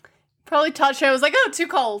 Probably touched her and was like, oh, too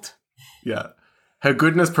cold. Yeah. Her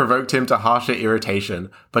goodness provoked him to harsher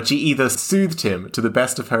irritation, but she either soothed him to the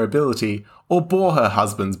best of her ability or bore her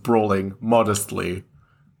husband's brawling modestly.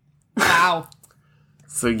 Wow.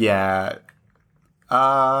 So yeah,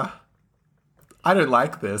 I don't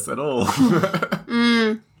like this at all.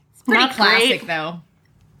 It's pretty classic, though.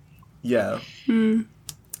 Yeah.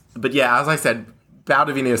 But yeah, as I said,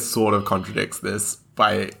 Baldovinia sort of contradicts this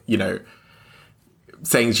by,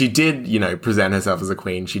 saying she did, present herself as a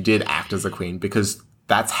queen. She did act as a queen because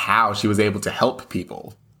that's how she was able to help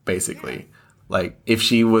people, basically. Like, if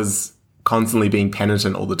she was constantly being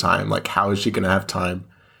penitent all the time, like, how is she going to have time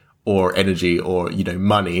or energy or,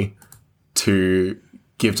 money to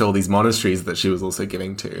give to all these monasteries that she was also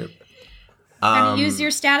giving to? And use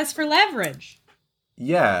your status for leverage.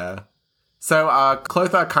 Yeah. So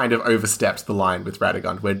Clothar kind of overstepped the line with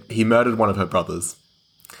Radegund when he murdered one of her brothers.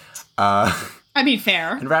 I mean,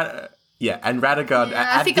 fair. And Radegund... Yeah,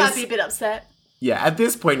 I think I'd be a bit upset. yeah, at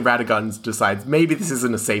this point, Radagund decides maybe this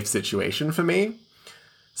isn't a safe situation for me.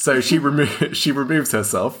 So she removes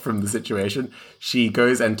herself from the situation. She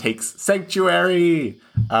goes and takes sanctuary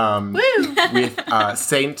with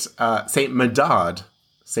Saint Medard,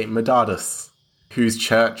 Saint Medardus, whose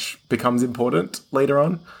church becomes important later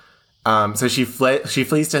on. So she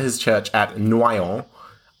flees to his church at Noyon,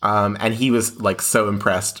 and he was like so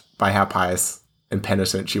impressed by how pious and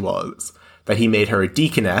penitent she was that he made her a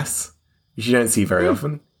deaconess, which you don't see very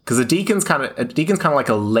often, because a deacon's kind of like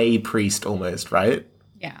a lay priest almost, right?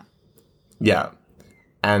 Yeah. Yeah.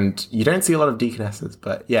 And you don't see a lot of deaconesses,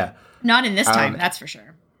 but yeah. Not in this time, that's for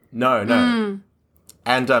sure. No.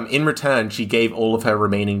 And in return, she gave all of her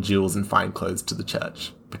remaining jewels and fine clothes to the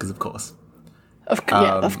church, because of course. Of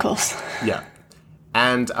course. Yeah.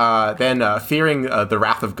 And then, fearing the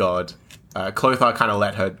wrath of God, Clothar kind of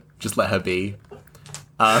let her be.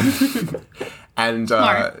 And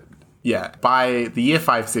yeah, by the year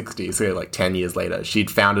 560, so like 10 years later,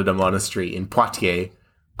 she'd founded a monastery in Poitiers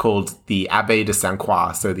called the Abbey de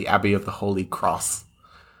Sainte-Croix, so the Abbey of the Holy Cross.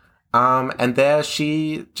 And there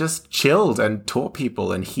she just chilled and taught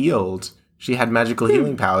people and healed. She had magical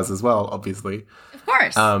healing powers as well, obviously. Of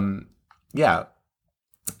course. Yeah.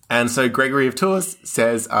 And so Gregory of Tours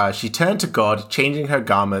says she turned to God, changing her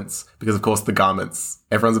garments, because of course the garments,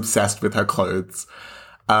 everyone's obsessed with her clothes.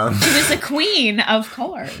 She was a queen, of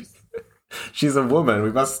course. She's a woman.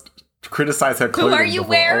 We must criticize her clothing. Who are you before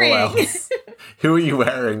wearing? all else. Who are you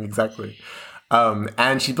wearing? Exactly.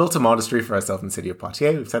 And she built a monastery for herself in the city of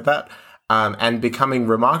Poitiers. We've said that. And becoming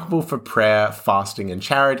remarkable for prayer, fasting, and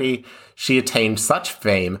charity, she attained such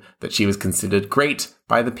fame that she was considered great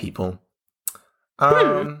by the people.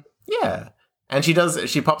 Yeah. And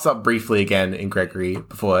she pops up briefly again in Gregory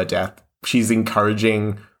before her death. She's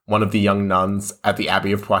encouraging one of the young nuns at the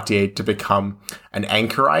Abbey of Poitiers to become an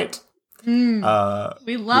anchorite. We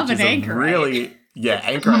love an anchorite.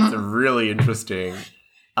 Anchorites are really interesting.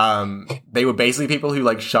 They were basically people who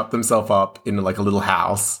like shut themselves up in like a little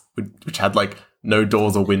house which had like no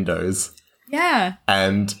doors or windows. Yeah.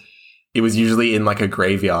 And it was usually in like a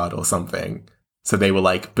graveyard or something. So they were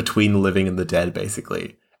like between the living and the dead,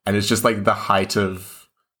 basically. And it's just like the height of.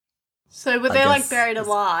 So were they like buried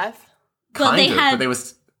alive? Well, they have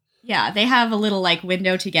a little like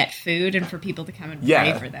window to get food and for people to come and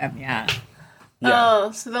pray for them. Yeah.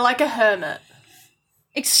 Oh, so they're like a hermit.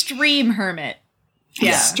 Extreme hermit.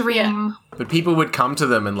 Yeah. Extreme. But people would come to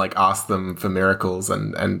them and like ask them for miracles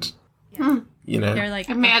and you know. They're like,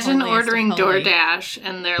 imagine ordering DoorDash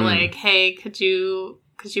and they're like, "Hey, could you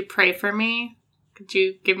pray for me? Could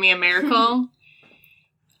you give me a miracle?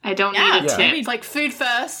 I don't need a tip." It's like food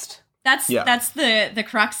first. That's the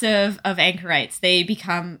crux of anchorites. They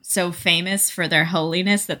become so famous for their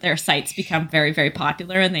holiness that their sites become very, very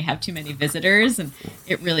popular, and they have too many visitors, and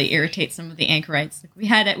it really irritates some of the anchorites. We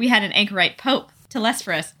had an anchorite pope,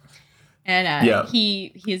 Telesphorus, and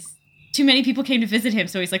he's too many people came to visit him,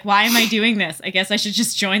 so he's like, "Why am I doing this? I guess I should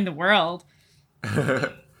just join the world."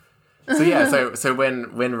 So when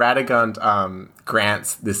Radagund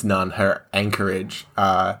grants this nun her anchorage,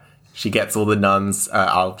 she gets all the nuns.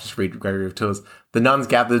 I'll just read Gregory of Tours. The nuns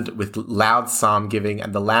gathered with loud psalm giving,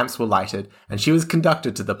 and the lamps were lighted, and she was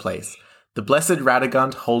conducted to the place. The blessed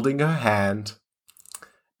Radagund holding her hand,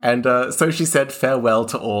 and so she said farewell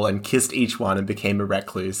to all, and kissed each one, and became a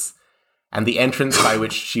recluse. And the entrance by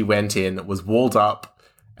which she went in was walled up,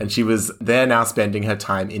 and she was there now spending her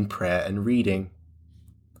time in prayer and reading.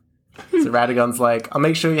 So Radagund's like, "I'll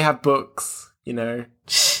make sure you have books, you know.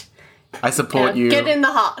 I support you. Get in the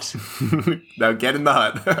hut." No, get in the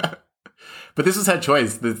hut. But this was her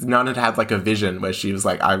choice. The nun had like a vision where she was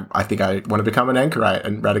like, I think I want to become an anchorite.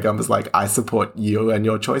 And Radagund was like, "I support you and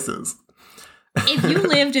your choices." If you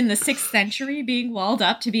lived in the 6th century being walled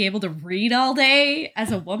up to be able to read all day as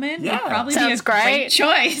a woman, would probably be a great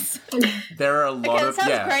choice. There are a lot it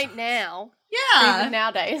sounds great now. Yeah. Even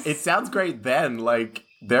nowadays. It sounds great then. Like,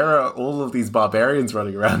 there are all of these barbarians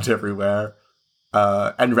running around everywhere.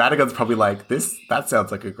 And Radagund's probably like, that sounds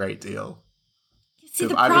like a great deal. See,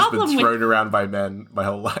 I've just been thrown around by men my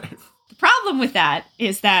whole life. The problem with that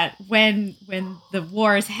is that when the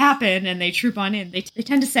wars happen and they troop on in, they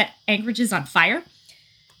tend to set anchorages on fire.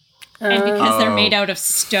 And because they're made out of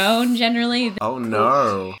stone, generally. Oh,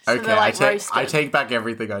 no. So okay, like I take back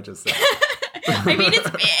everything I just said. I mean,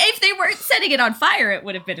 if they weren't setting it on fire, it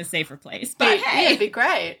would have been a safer place. But hey. It'd be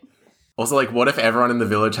great. Also, like, what if everyone in the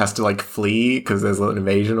village has to, like, flee because there's an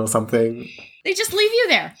invasion or something? They just leave you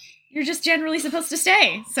there. You're just generally supposed to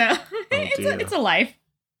stay. So it's a life.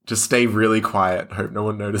 Just stay really quiet. Hope no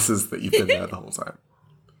one notices that you've been there the whole time.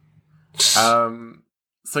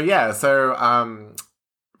 So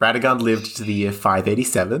Radagund lived to the year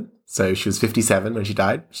 587, so she was 57 when she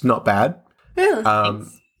died. She's not bad.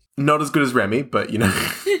 Not as good as Remy, but, you know,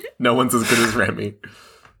 no one's as good as Remy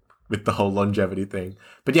with the whole longevity thing.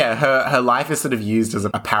 But yeah, her life is sort of used as a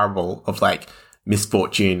parable of, like,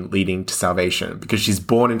 misfortune leading to salvation, because she's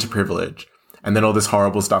born into privilege, and then all this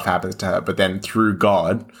horrible stuff happens to her, but then through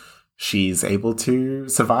God, she's able to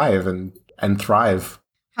survive and thrive.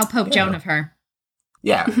 How Pope Joan of her.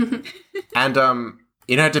 Yeah. And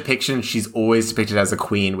in her depiction, she's always depicted as a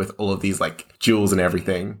queen with all of these, like, jewels and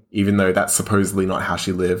everything, even though that's supposedly not how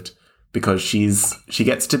she lived, because she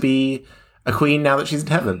gets to be a queen now that she's in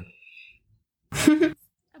heaven.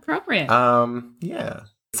 Appropriate. Yeah.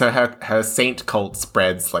 So her saint cult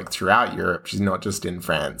spreads, like, throughout Europe. She's not just in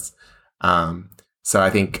France. So I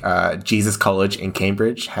think Jesus College in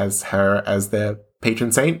Cambridge has her as their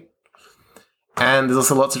patron saint. And there's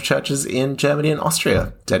also lots of churches in Germany and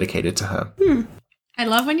Austria dedicated to her. I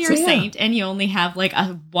love when you're a saint and you only have, like,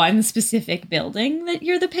 one specific building that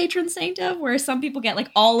you're the patron saint of, where some people get, like,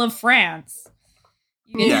 all of France.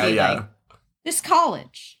 Yeah. Like, this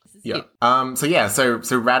college. Yeah. So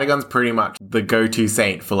Radagund's pretty much the go-to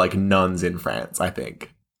saint for, like, nuns in France, I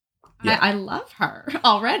think. Yeah. I love her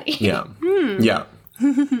already. Yeah. Yeah.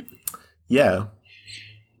 Yeah.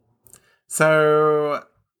 So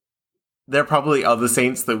there are probably other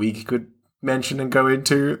saints that we could mention and go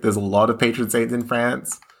into. There's a lot of patron saints in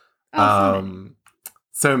France.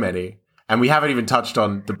 So many. And we haven't even touched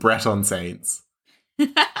on the Breton saints.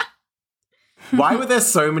 Why were there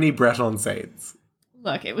so many Breton saints?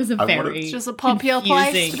 Look, it was it's just a popular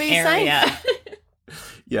place to be saint.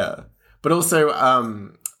 Yeah. But also,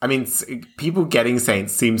 I mean, people getting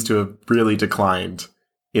saints seems to have really declined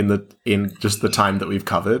in just the time that we've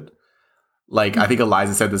covered. Like, I think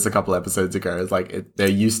Eliza said this a couple episodes ago. It's like, there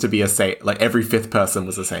used to be a saint, like, every fifth person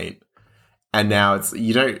was a saint. And now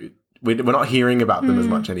we're not hearing about them as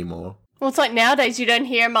much anymore. Well, it's like nowadays you don't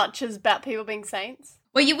hear much about people being saints.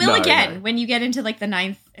 Well, you will when you get into, like, the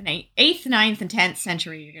 8th, 9th, and 10th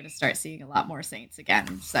century. You're going to start seeing a lot more saints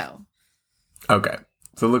again. So, okay,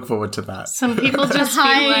 so look forward to that. Some people just feel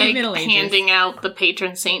like handing out the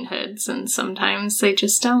patron sainthoods, and sometimes they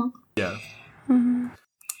just don't. Yeah.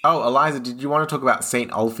 Oh, Eliza, did you want to talk about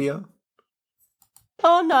Saint Ulfia?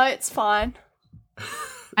 Oh no, it's fine.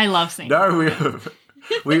 I love Saint. No,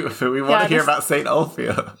 we want to hear about Saint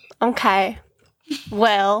Ulfia. Okay,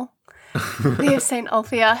 well. We have Saint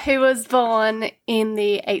Ulfia, who was born in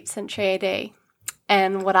the 8th century AD.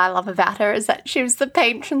 And what I love about her is that she was the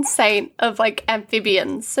patron saint of, like,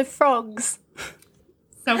 amphibians, so frogs.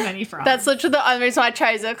 So many frogs. That's literally the only reason I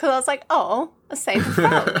chose her, because I was like, oh, a saint of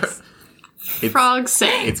frogs. Frog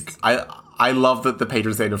saint. I love that the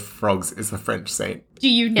patron saint of frogs is a French saint. Do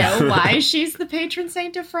you know why she's the patron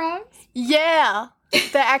saint of frogs? Yeah.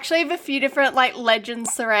 They actually have a few different, like,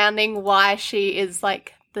 legends surrounding why she is,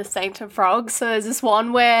 like, the saint of frogs. So there's this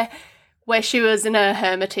one where she was in a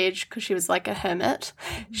hermitage, because she was like a hermit.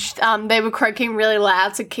 They were croaking really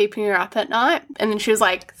loud, so keeping her up at night. And then she was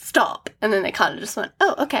like, stop. And then they kind of just went,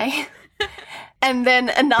 oh, okay. And then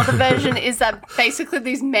another version is that basically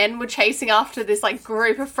these men were chasing after this, like,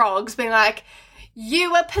 group of frogs, being like,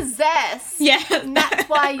 you were possessed. Yeah. And that's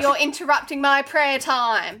why you're interrupting my prayer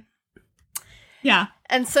time. Yeah.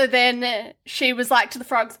 And so then she was like to the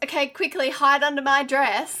frogs, okay, quickly hide under my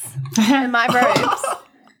dress and my robes.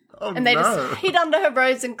 And they just hid under her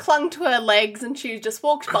robes and clung to her legs, and she just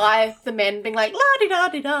walked by the men being like,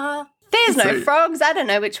 la-di-da-di-da. There's no frogs. I don't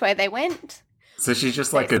know which way they went. So she's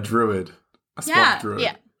just like a druid. A swamp druid.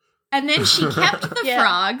 Yeah. And then she kept the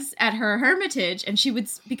frogs at her hermitage, and she would,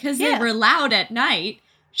 because they were loud at night,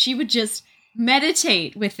 she would just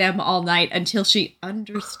meditate with them all night until she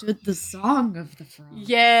understood the song of the frog.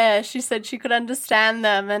 Yeah, she said she could understand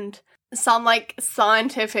them, and some, like,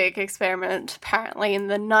 scientific experiment apparently in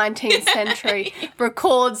the 19th century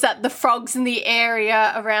records that the frogs in the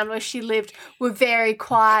area around where she lived were very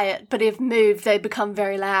quiet, but if moved, they become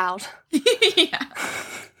very loud. Yeah.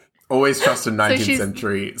 Always trust a 19th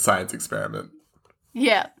century science experiment.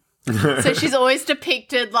 Yeah. So she's always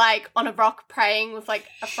depicted, like, on a rock praying with, like,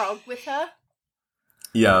 a frog with her.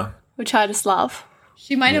 Yeah. Which I just love.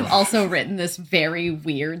 She might have also written this very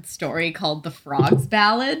weird story called The Frog's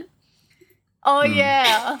Ballad. Oh,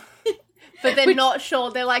 yeah. But they're not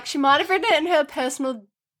sure. They're like, she might have written it in her personal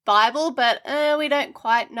Bible, but we don't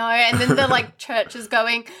quite know. And then the, like, church is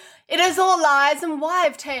going, it is all lies and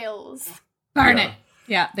wives' tales. Burn it.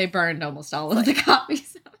 Yeah, they burned almost all of the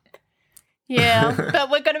copies of it. Yeah, but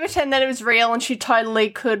we're going to pretend that it was real and she totally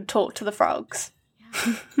could talk to the frogs.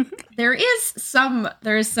 There is some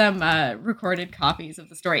recorded copies of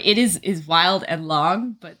the story. It is wild and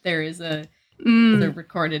long, but there is the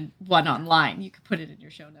recorded one online. You could put it in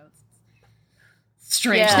your show notes.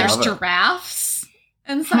 Strange. Yeah. There's Love it. giraffes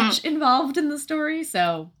and such involved in the story,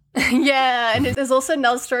 so Yeah, and there's also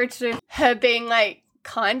another story to do her being like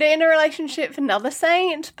kind of in a relationship with another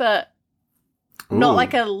saint, but not Ooh.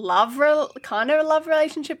 like a kind of a love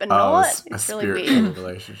relationship, but Oh, not. a It's really spiritual weird.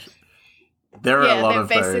 relationship. There are Yeah, a lot they're of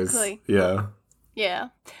basically- those. Yeah. Yeah,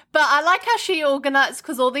 but I like how she organized,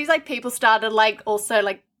 because all these like people started like also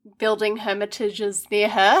like building hermitages near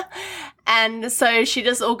her, and so she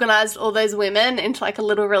just organized all those women into like a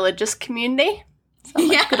little religious community. So I'm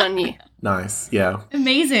like, Yeah. good on you. Nice. Yeah.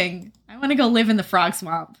 amazing. I want to go live in the frog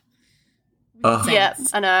swamp. Ugh. Yeah,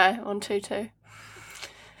 I know. I want to too.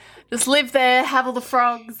 Just live there, have all the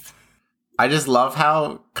frogs. I just love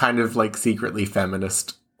how kind of like secretly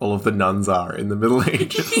feminist all of the nuns are in the Middle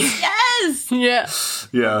Ages. Yes. Yeah.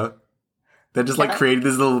 Yeah. They're just like Yeah. creating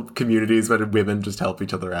these little communities where women just help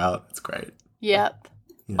each other out. It's great. Yep.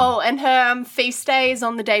 Yeah. Oh, and her feast day is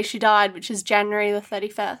on the day she died, which is January the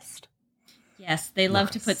 31st. Yes, they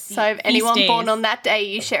love to put So if feast anyone days. born on that day,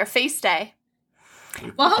 you share a feast day.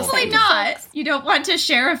 Well, hopefully Thank you, not. folks. You don't want to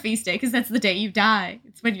share a feast day because that's the day you die.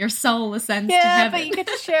 It's when your soul ascends to Yeah, heaven. but you get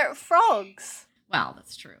to share it with frogs. Well,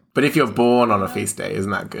 that's true. But if you're born on a feast day,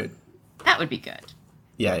 isn't that good? That would be good.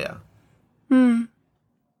 Yeah, yeah.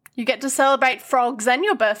 You get to celebrate frogs and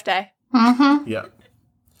your birthday. Mm-hmm. Yeah.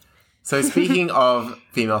 So speaking of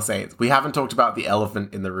female saints, we haven't talked about the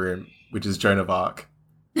elephant in the room, which is Joan of Arc,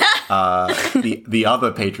 the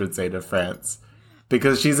other patron saint of France,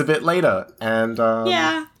 because she's a bit later, and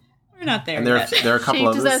Yeah, we're not there and there yet. are a couple She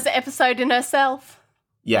others. deserves an episode in herself.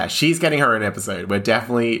 Yeah, she's getting her own episode. We're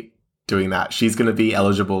definitely doing that. She's going to be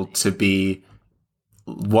eligible to be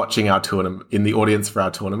watching our tournament, in the audience for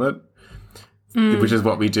our tournament, which is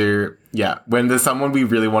what we do. Yeah, when there's someone we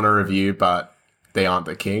really want to review, but they aren't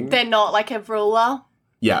the king. They're not like a ruler.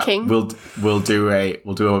 Yeah, king. we'll do a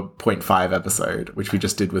 0.5 episode, which we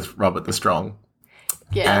just did with Robert the Strong.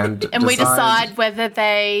 Yeah. And we decide- decide whether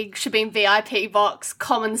they should be in VIP box,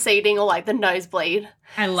 common seating, or like the nosebleed.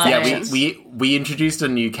 I love Yeah, it. we introduced a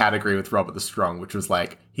new category with Robert the Strong, which was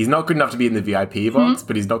like he's not good enough to be in the VIP box,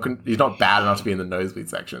 but he's not bad enough to be in the nosebleed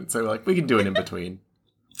section. So like we can do it in between.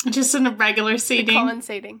 Just in a regular seating. Common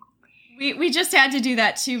seating. We just had to do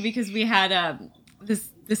that too because we had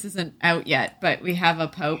this isn't out yet, but we have a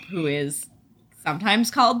pope who is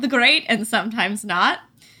sometimes called the Great and sometimes not.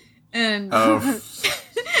 And Oh,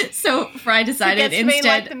 so Fry He decided gets to be in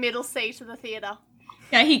instead like the middle seat of the theatre.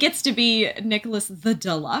 yeah, he gets to be Nicholas the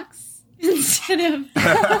Deluxe instead of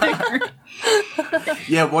the Great.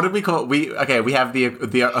 yeah. What did we call it? We have the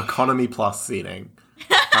economy plus seating.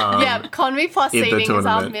 Yeah, economy plus in the seating is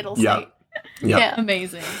our tournament. middle Yeah. seat. Yeah, Yeah.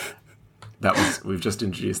 Amazing. we've just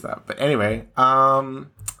introduced that. But anyway,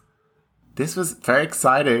 this was very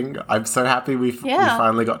exciting. I'm so happy we Yeah.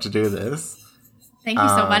 finally got to do this. Thank you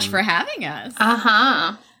so much for having us.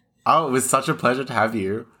 Uh-huh. Oh, it was such a pleasure to have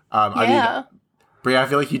you. I Yeah. mean, Brie, I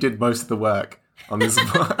feel like you did most of the work on this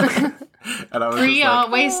one. And I was Bree just like,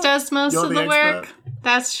 always does most you're of the the work. expert.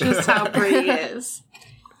 That's just how Bree is.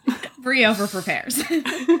 Bree over prepares.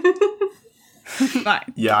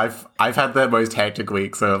 Fine. yeah, I've had the most hectic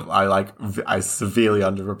week, so I severely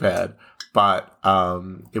underprepared. But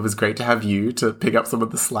it was great to have you to pick up some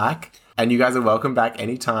of the slack. And you guys are welcome back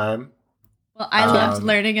anytime. Well, I loved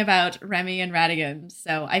learning about Remy and Radigan,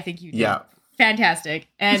 so I think you did Yeah. fantastic.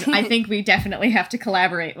 And I think we definitely have to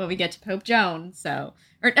collaborate when we get to Pope Joan. So,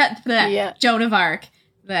 or Yeah. Joan of Arc,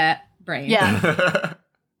 that brain. Yeah.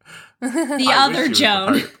 The I wish other she was the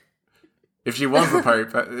Joan. Pope. If she was the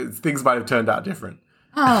Pope, things might have turned out different.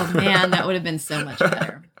 Oh man, that would have been so much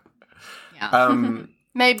better. Yeah.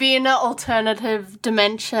 Maybe in an alternative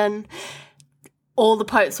dimension, all the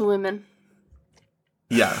popes are women.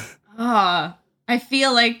 Yeah. I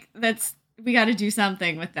feel like we got to do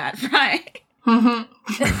something with that, right?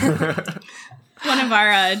 One of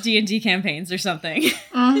our D&D campaigns or something.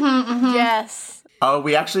 Yes. Oh,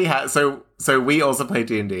 we actually had so we also play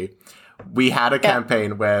D&D. We had a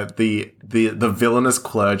campaign where the villainous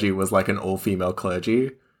clergy was like an all-female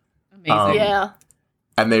clergy. Amazing. Yeah.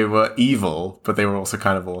 And they were evil, but they were also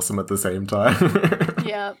kind of awesome at the same time.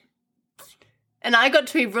 Yeah. And I got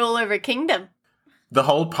to be ruler of a kingdom. The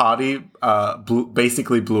whole party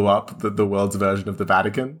basically blew up the world's version of the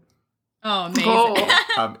Vatican. Oh, amazing.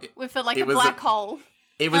 Oh. With like It a was black hole.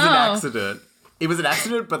 It was an accident. It was an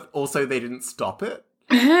accident, but also they didn't stop it.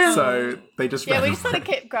 So they just Yeah, ran we just sort away. of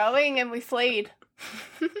kept growing and we fleed.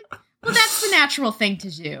 Well, that's the natural thing to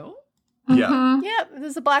do. Yeah. Yep,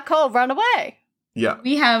 there's a black hole. Run away. Yeah.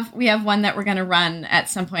 We have one that we're going to run at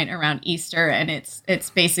some point around Easter, and it's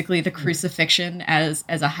basically the crucifixion as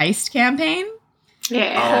a heist campaign.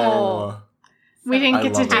 Yeah. Oh. We didn't I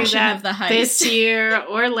get to love do it. Passion of the that heist. this year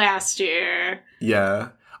or last year. Yeah.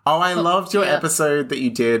 Oh, I loved your yeah. episode that you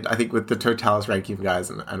did, I think, with the Totalis Ranking guys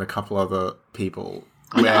and a couple other people.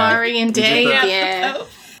 And where Ari and you did Dave. the- Yeah.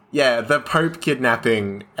 Yeah, the Pope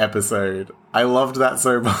kidnapping episode. I loved that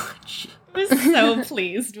so much. I was so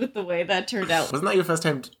pleased with the way that turned out. Wasn't that your first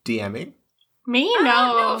time DMing? Me?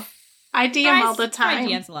 No. I DM all the time. I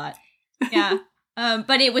DMs a lot. Yeah.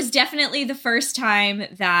 But it was definitely the first time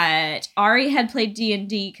that Ari had played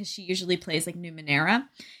D&D, because she usually plays like Numenera.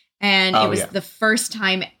 And it was the first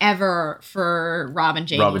time ever for Rob and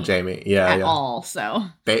Jamie. Rob and Jamie, yeah, at yeah. all, so.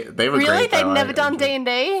 They were Really? great. They've though. never I done enjoyed-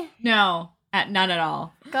 D&D? No, none at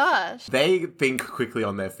all. Gosh. They think quickly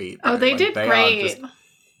on their feet. Oh, though. they Like, did great.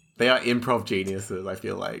 They are improv geniuses, I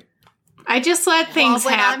feel like. I just let things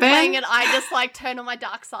when happen. I'm playing it, I just like turn on my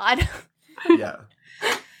dark side Yeah.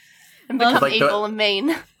 and Well, become like the- evil and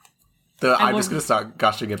mean. I'm just going to start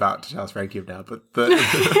gushing about Charles Frankie now, but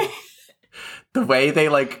the the way they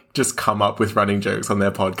like just come up with running jokes on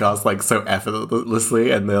their podcast like so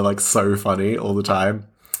effortlessly, and they're like so funny all the time.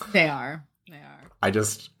 They are.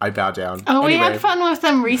 I bow down. Oh, we Anyway, had fun with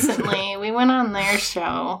them recently. We went on their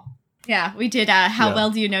show. Yeah, we did How Yeah.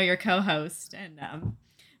 Well Do You Know Your Co-Host? And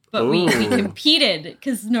but we Ooh. competed,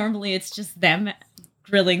 because normally it's just them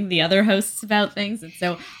grilling the other hosts about things, and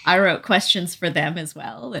so I wrote questions for them as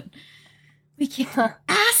well, and we kicked their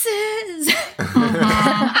asses.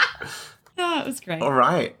 Oh, it was great. All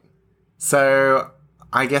right. So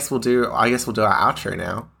I guess we'll do our outro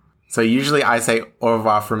now. So usually I say au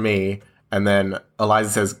revoir from me, and then Eliza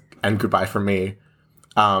says and goodbye from me.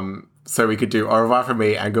 So we could do au revoir from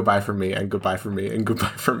me and goodbye from me and goodbye from me and goodbye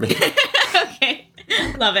from me Okay,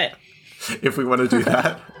 love it. if we want to do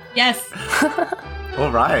that. Yes.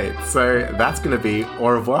 All right. So that's going to be au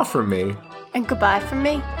revoir from me. And goodbye from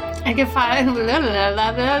me. And goodbye,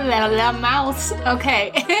 mouse.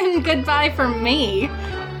 Okay, and goodbye from me.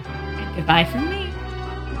 And goodbye from me.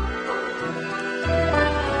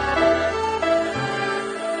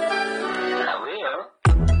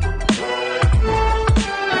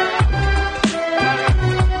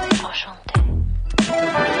 Enchanté.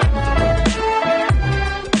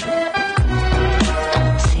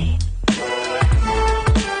 Danser.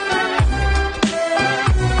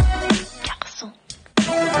 Garçon.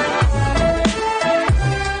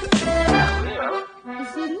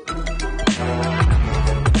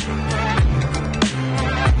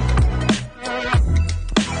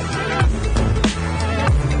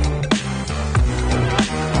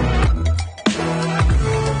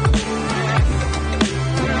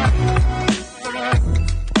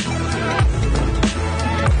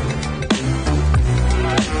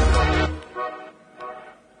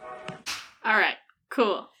 All right,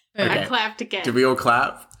 cool. I Okay. clapped again. Did we all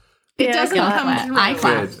clap? It Yeah, doesn't I come clapped. through. I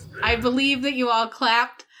clapped. Good. I believe that you all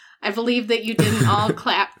clapped. I believe that you didn't all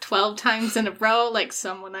clap 12 times in a row like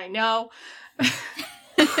someone I know.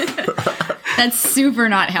 That's super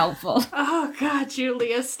not helpful. Oh, God,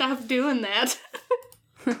 Julia, stop doing that.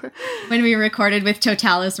 When we recorded with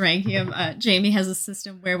Totalis Rankium, Jamie has a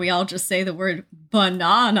system where we all just say the word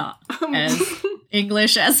banana as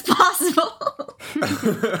English as possible.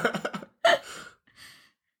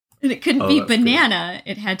 And it couldn't Oh, be that's good. banana,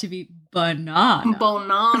 it had to be banana.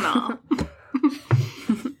 Banana.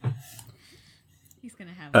 He's going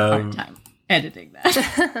to have a hard Um, time editing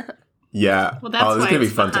that. Yeah. Well, that's this is why going to be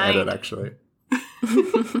it's fun behind. to edit, actually.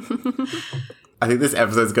 I think this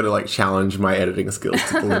episode's going to like challenge my editing skills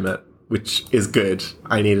to the limit, which is good.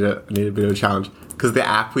 I need a bit of a challenge because the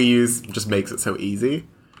app we use just makes it so easy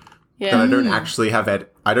that I don't actually have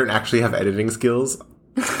editing skills.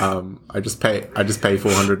 I just pay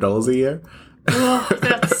 $400 a year. Whoa,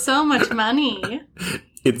 that's so much money.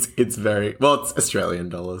 It's very well. It's Australian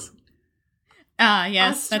dollars.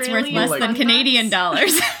 Yes, that's worth Australian less like- than Canadian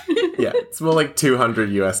dollars. Yeah, it's more like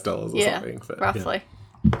 $200 or Yeah, something. But, roughly.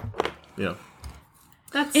 Yeah.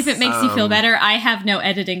 That's If it makes you feel better, I have no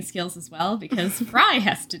editing skills as well because Fry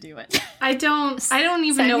has to do it. I don't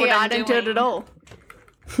even Same know what here, I'm I don't doing. do it at all.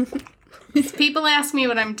 People ask me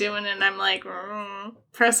what I'm doing and I'm like,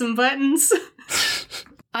 pressing buttons.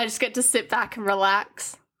 I just get to sit back and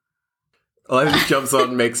relax. Eliza just jumps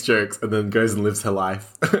on, makes jokes, and then goes and lives her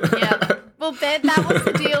life. Yeah. Well, Ben, that was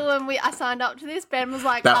the deal when I signed up to this. Ben was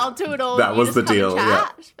like, That- I'll do it all. that you was just the come and deal, yeah.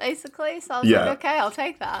 chat, basically. So I was Yeah. like, okay, I'll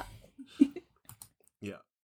take that.